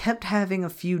I kept having a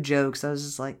few jokes. I was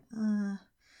just like...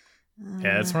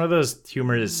 Yeah, it's one of those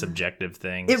humor is subjective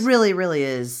things. It really, really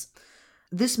is.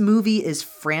 This movie is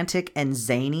frantic and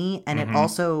zany, and it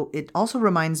also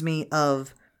reminds me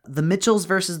of the Mitchells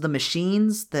versus the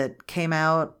Machines that came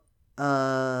out,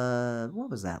 what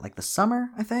was that, like the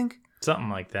summer, I think? Something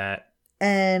like that.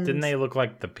 And didn't they look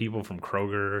like the people from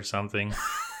Kroger or something?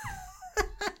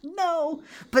 No,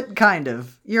 but kind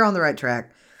of. You're on the right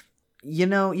track. You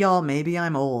know, y'all, maybe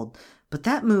I'm old, But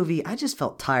that movie, I just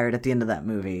felt tired at the end of that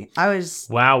movie.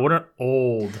 Wow, what an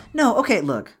old. No, okay,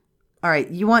 look. All right,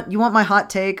 you want my hot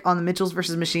take on the Mitchells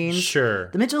versus Machines?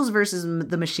 Sure. The Mitchells versus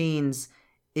the Machines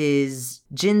is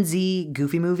Gen Z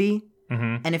Goofy movie.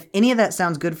 Mm-hmm. And if any of that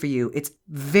sounds good for you, it's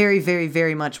very, very,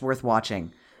 very much worth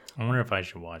watching. I wonder if I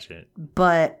should watch it.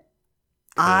 But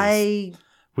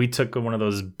we took one of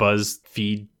those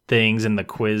BuzzFeed things in the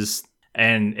quiz,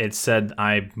 and it said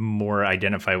I more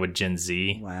identify with Gen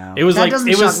Z. Wow. It was that like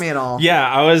doesn't shock me at all.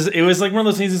 Yeah, it was like one of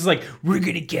those things. It's like, we're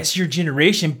gonna guess your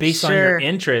generation based on your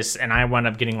interests, and I wound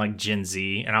up getting like Gen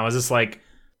Z, and I was just like,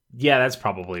 yeah, that's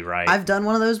probably right. I've done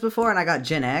one of those before, and I got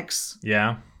Gen X.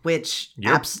 Yeah. Which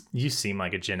you seem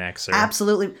like a Gen Xer.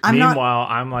 Absolutely. Meanwhile,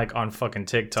 I'm like on fucking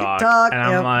TikTok and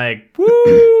I'm yep. like,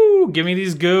 woo, give me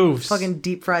these goofs. Fucking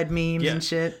deep fried memes and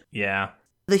shit. Yeah.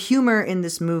 The humor in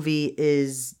this movie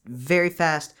is very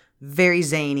fast, very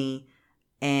zany,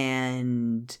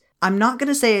 and I'm not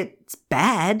gonna say it's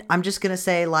bad. I'm just gonna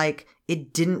say like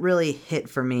it didn't really hit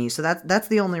for me. So that's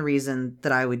the only reason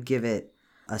that I would give it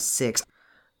a 6.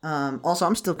 Also,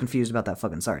 I'm still confused about that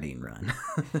fucking sardine run.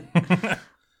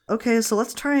 Okay, so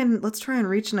let's try and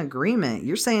reach an agreement.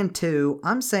 You're saying 2.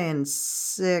 I'm saying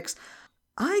 6.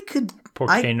 I could.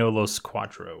 Porque no los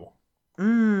cuatro.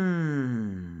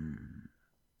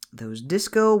 Those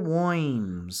Disco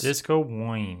Woims. Disco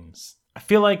Woims. I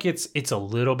feel like it's a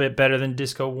little bit better than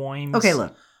Disco Woims. Okay,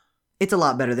 look, it's a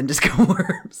lot better than Disco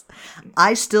Worms.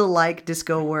 I still like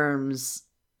Disco Worms.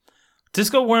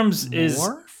 Disco Worms is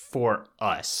for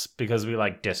us because we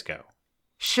like disco.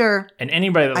 Sure. And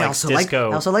anybody that likes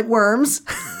disco. I also like worms.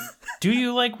 Do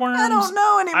you like worms? I don't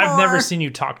know anymore. I've never seen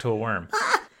you talk to a worm.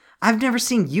 I've never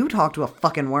seen you talk to a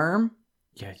fucking worm.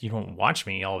 Yeah, you don't watch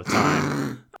me all the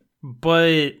time.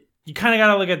 But you kind of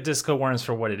got to look at Disco Worms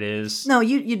for what it is. No,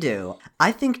 you do.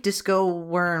 I think Disco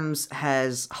Worms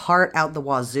has heart out the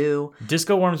wazoo.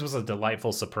 Disco Worms was a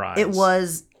delightful surprise. It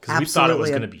was. Because we thought it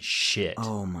was going to be shit.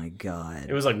 Oh my god.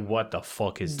 It was like, what the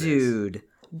fuck is this? Dude.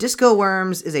 Disco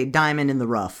Worms is a diamond in the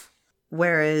rough.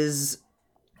 Whereas...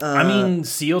 I mean,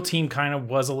 SEAL Team kind of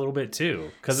was a little bit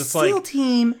too. Because it's like... SEAL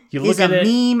Team is a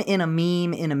meme in a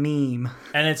meme in a meme.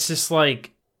 And it's just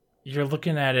like, you're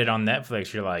looking at it on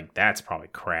Netflix, you're like, that's probably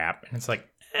crap. And it's like,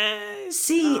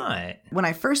 see, not. When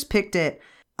I first picked it,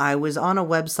 I was on a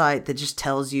website that just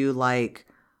tells you, like...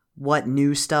 what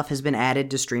new stuff has been added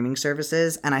to streaming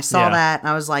services, and I saw that, and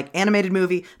I was like, animated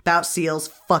movie about seals,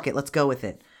 fuck it, let's go with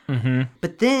it. Mm-hmm.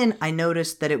 But then I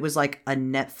noticed that it was like a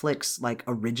Netflix like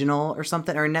original or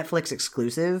something, or a Netflix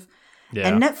exclusive. Yeah.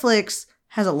 And Netflix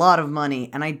has a lot of money,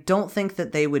 and I don't think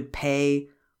that they would pay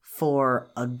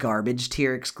for a garbage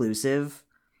tier exclusive.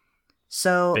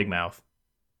 So big mouth.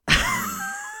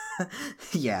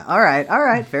 Yeah, all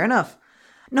right, fair enough.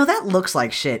 No, that looks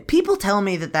like shit. People tell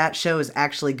me that show is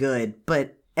actually good,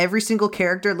 but every single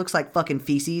character looks like fucking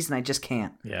feces, and I just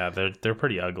can't. Yeah, they're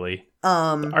pretty ugly.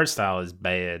 The art style is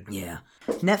bad. Yeah.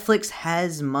 Netflix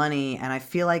has money, and I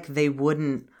feel like they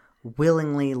wouldn't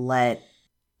willingly let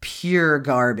pure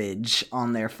garbage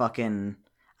on their fucking...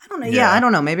 I don't know. Yeah, I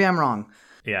don't know. Maybe I'm wrong.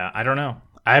 Yeah, I don't know.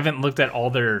 I haven't looked at all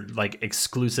their like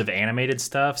exclusive animated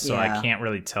stuff, so I can't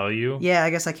really tell you. Yeah, I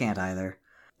guess I can't either.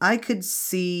 I could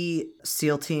see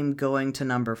SEAL Team going to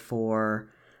number 4.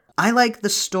 I like the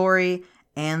story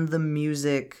and the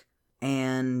music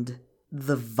and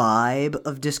the vibe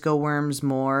of Disco Worms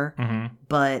more,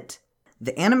 but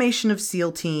the animation of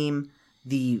SEAL Team,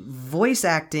 the voice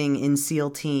acting in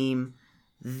SEAL Team,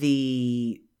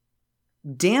 the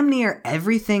damn near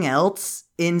everything else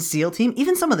in SEAL Team,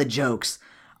 even some of the jokes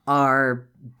are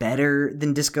better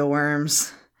than Disco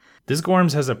Worms. Disco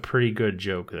Worms has a pretty good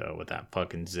joke, though, with that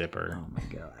fucking zipper. Oh, my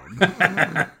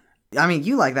God. I mean,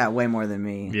 you like that way more than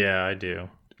me. Yeah, I do.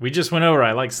 We just went over.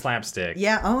 I like slapstick.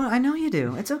 Yeah, oh, I know you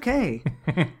do. It's okay.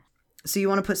 So you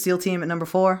want to put SEAL Team at number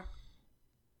 4?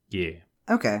 Yeah.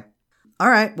 Okay. All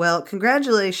right. Well,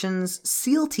 congratulations,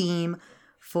 SEAL Team,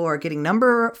 for getting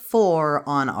number 4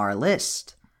 on our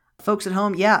list. Folks at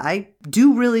home, yeah, I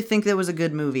do really think that was a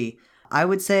good movie. I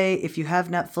would say if you have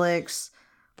Netflix...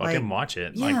 Fucking watch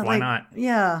it. Yeah, like, why not?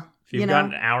 Yeah. If you've got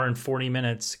an hour and 40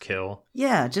 minutes to kill.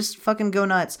 Yeah, just fucking go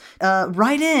nuts.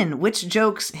 Write in which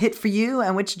jokes hit for you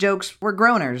and which jokes were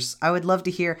groaners. I would love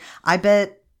to hear. I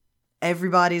bet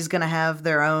everybody's going to have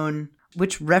their own...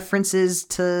 Which references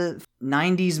to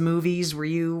 90s movies were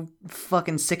you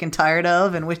fucking sick and tired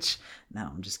of? And which... No,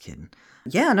 I'm just kidding.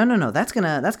 Yeah, no. That's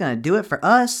gonna do it for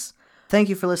us. Thank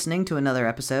you for listening to another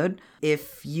episode.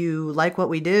 If you like what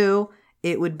we do...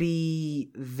 It would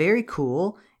be very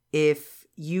cool if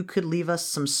you could leave us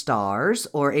some stars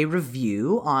or a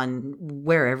review on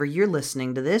wherever you're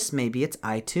listening to this. Maybe it's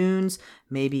iTunes,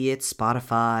 maybe it's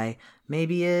Spotify,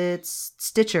 maybe it's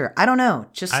Stitcher. I don't know.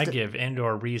 I give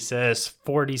Indoor Recess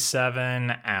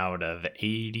 47 out of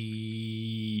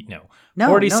 80. No,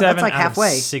 47 that's like out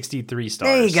halfway. of 63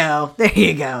 stars. There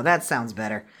you go. That sounds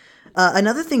better.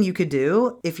 Another thing you could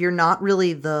do, if you're not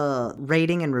really the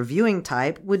rating and reviewing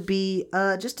type, would be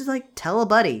just to like tell a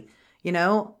buddy,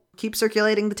 keep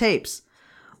circulating the tapes.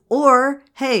 Or,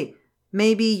 hey,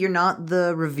 maybe you're not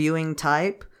the reviewing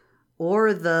type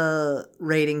or the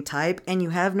rating type and you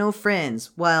have no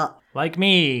friends. Well, like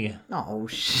me. Oh,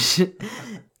 shit.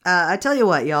 I tell you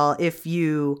what, y'all, if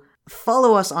you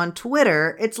follow us on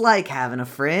Twitter, it's like having a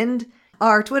friend.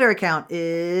 Our Twitter account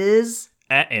is...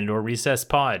 At Indoor Recess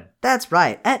Pod. That's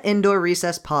right, at Indoor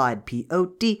Recess Pod,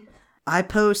 P-O-D. I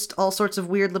post all sorts of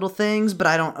weird little things, but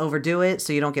I don't overdo it,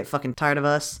 so you don't get fucking tired of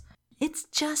us. It's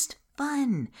just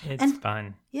fun. It's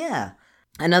fun. Yeah.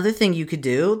 Another thing you could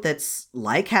do that's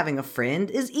like having a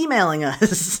friend is emailing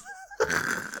us.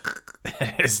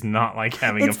 It's not like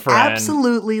having It's a friend.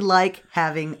 absolutely like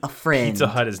having a friend. Pizza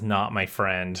Hut is not my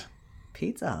friend.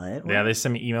 Pizza Hut? Yeah, they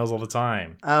send me emails all the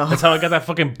time. Oh. That's how I got that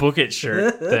fucking Book It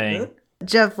shirt thing.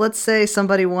 Jeff, let's say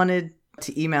somebody wanted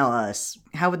to email us.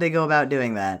 How would they go about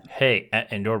doing that? Hey, at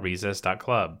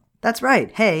indoorrecess.club. That's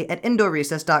right. Hey, at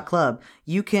indoorrecess.club.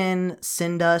 You can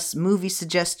send us movie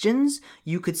suggestions.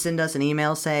 You could send us an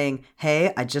email saying,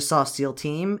 hey, I just saw SEAL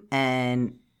Team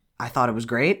and I thought it was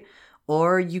great.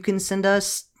 Or you can send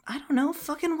us, I don't know,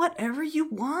 fucking whatever you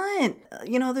want.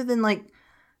 Other than like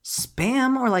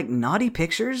spam or like naughty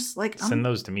pictures. Send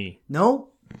those to me.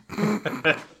 Nope.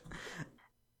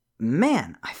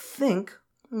 Man, I think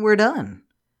we're done.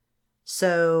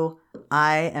 So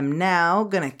I am now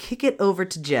going to kick it over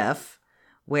to Jeff,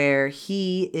 where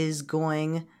he is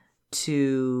going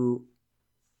to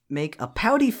make a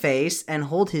pouty face and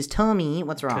hold his tummy.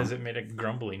 What's wrong? Because it made a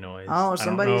grumbly noise. Oh, I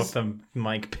don't know if the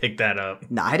mic picked that up.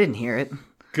 No, I didn't hear it.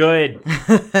 Good.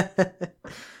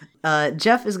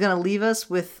 Jeff is going to leave us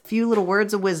with a few little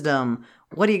words of wisdom.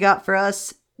 What do you got for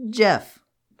us, Jeff?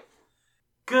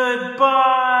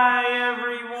 Goodbye,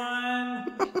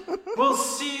 everyone. We'll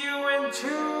see you in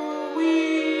 2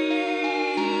 weeks.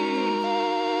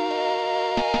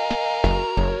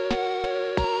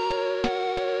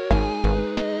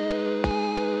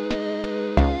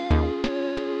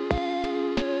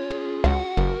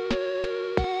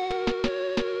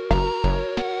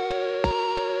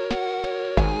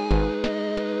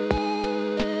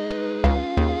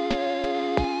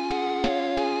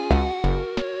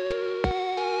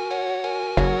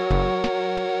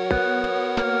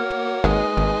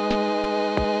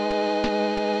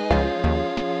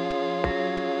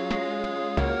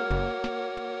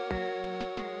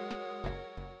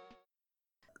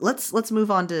 Let's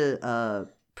move on to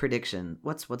prediction.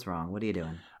 What's wrong? What are you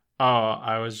doing?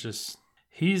 Oh,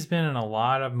 he's been in a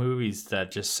lot of movies that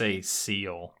just say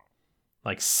SEAL.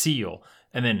 Like SEAL.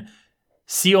 And then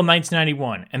SEAL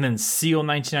 1991. And then SEAL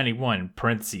 1991,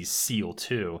 parentheses, SEAL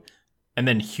 2. And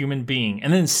then Human Being.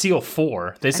 And then SEAL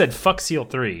 4. They said fuck SEAL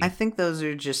 3. I think those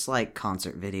are just like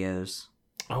concert videos.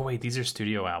 Oh, wait, these are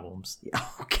studio albums.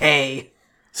 Okay.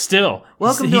 Still.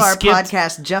 Welcome he to our skipped-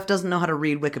 podcast. Jeff doesn't know how to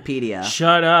read Wikipedia.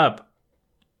 Shut up.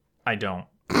 I don't.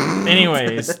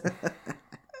 Anyways,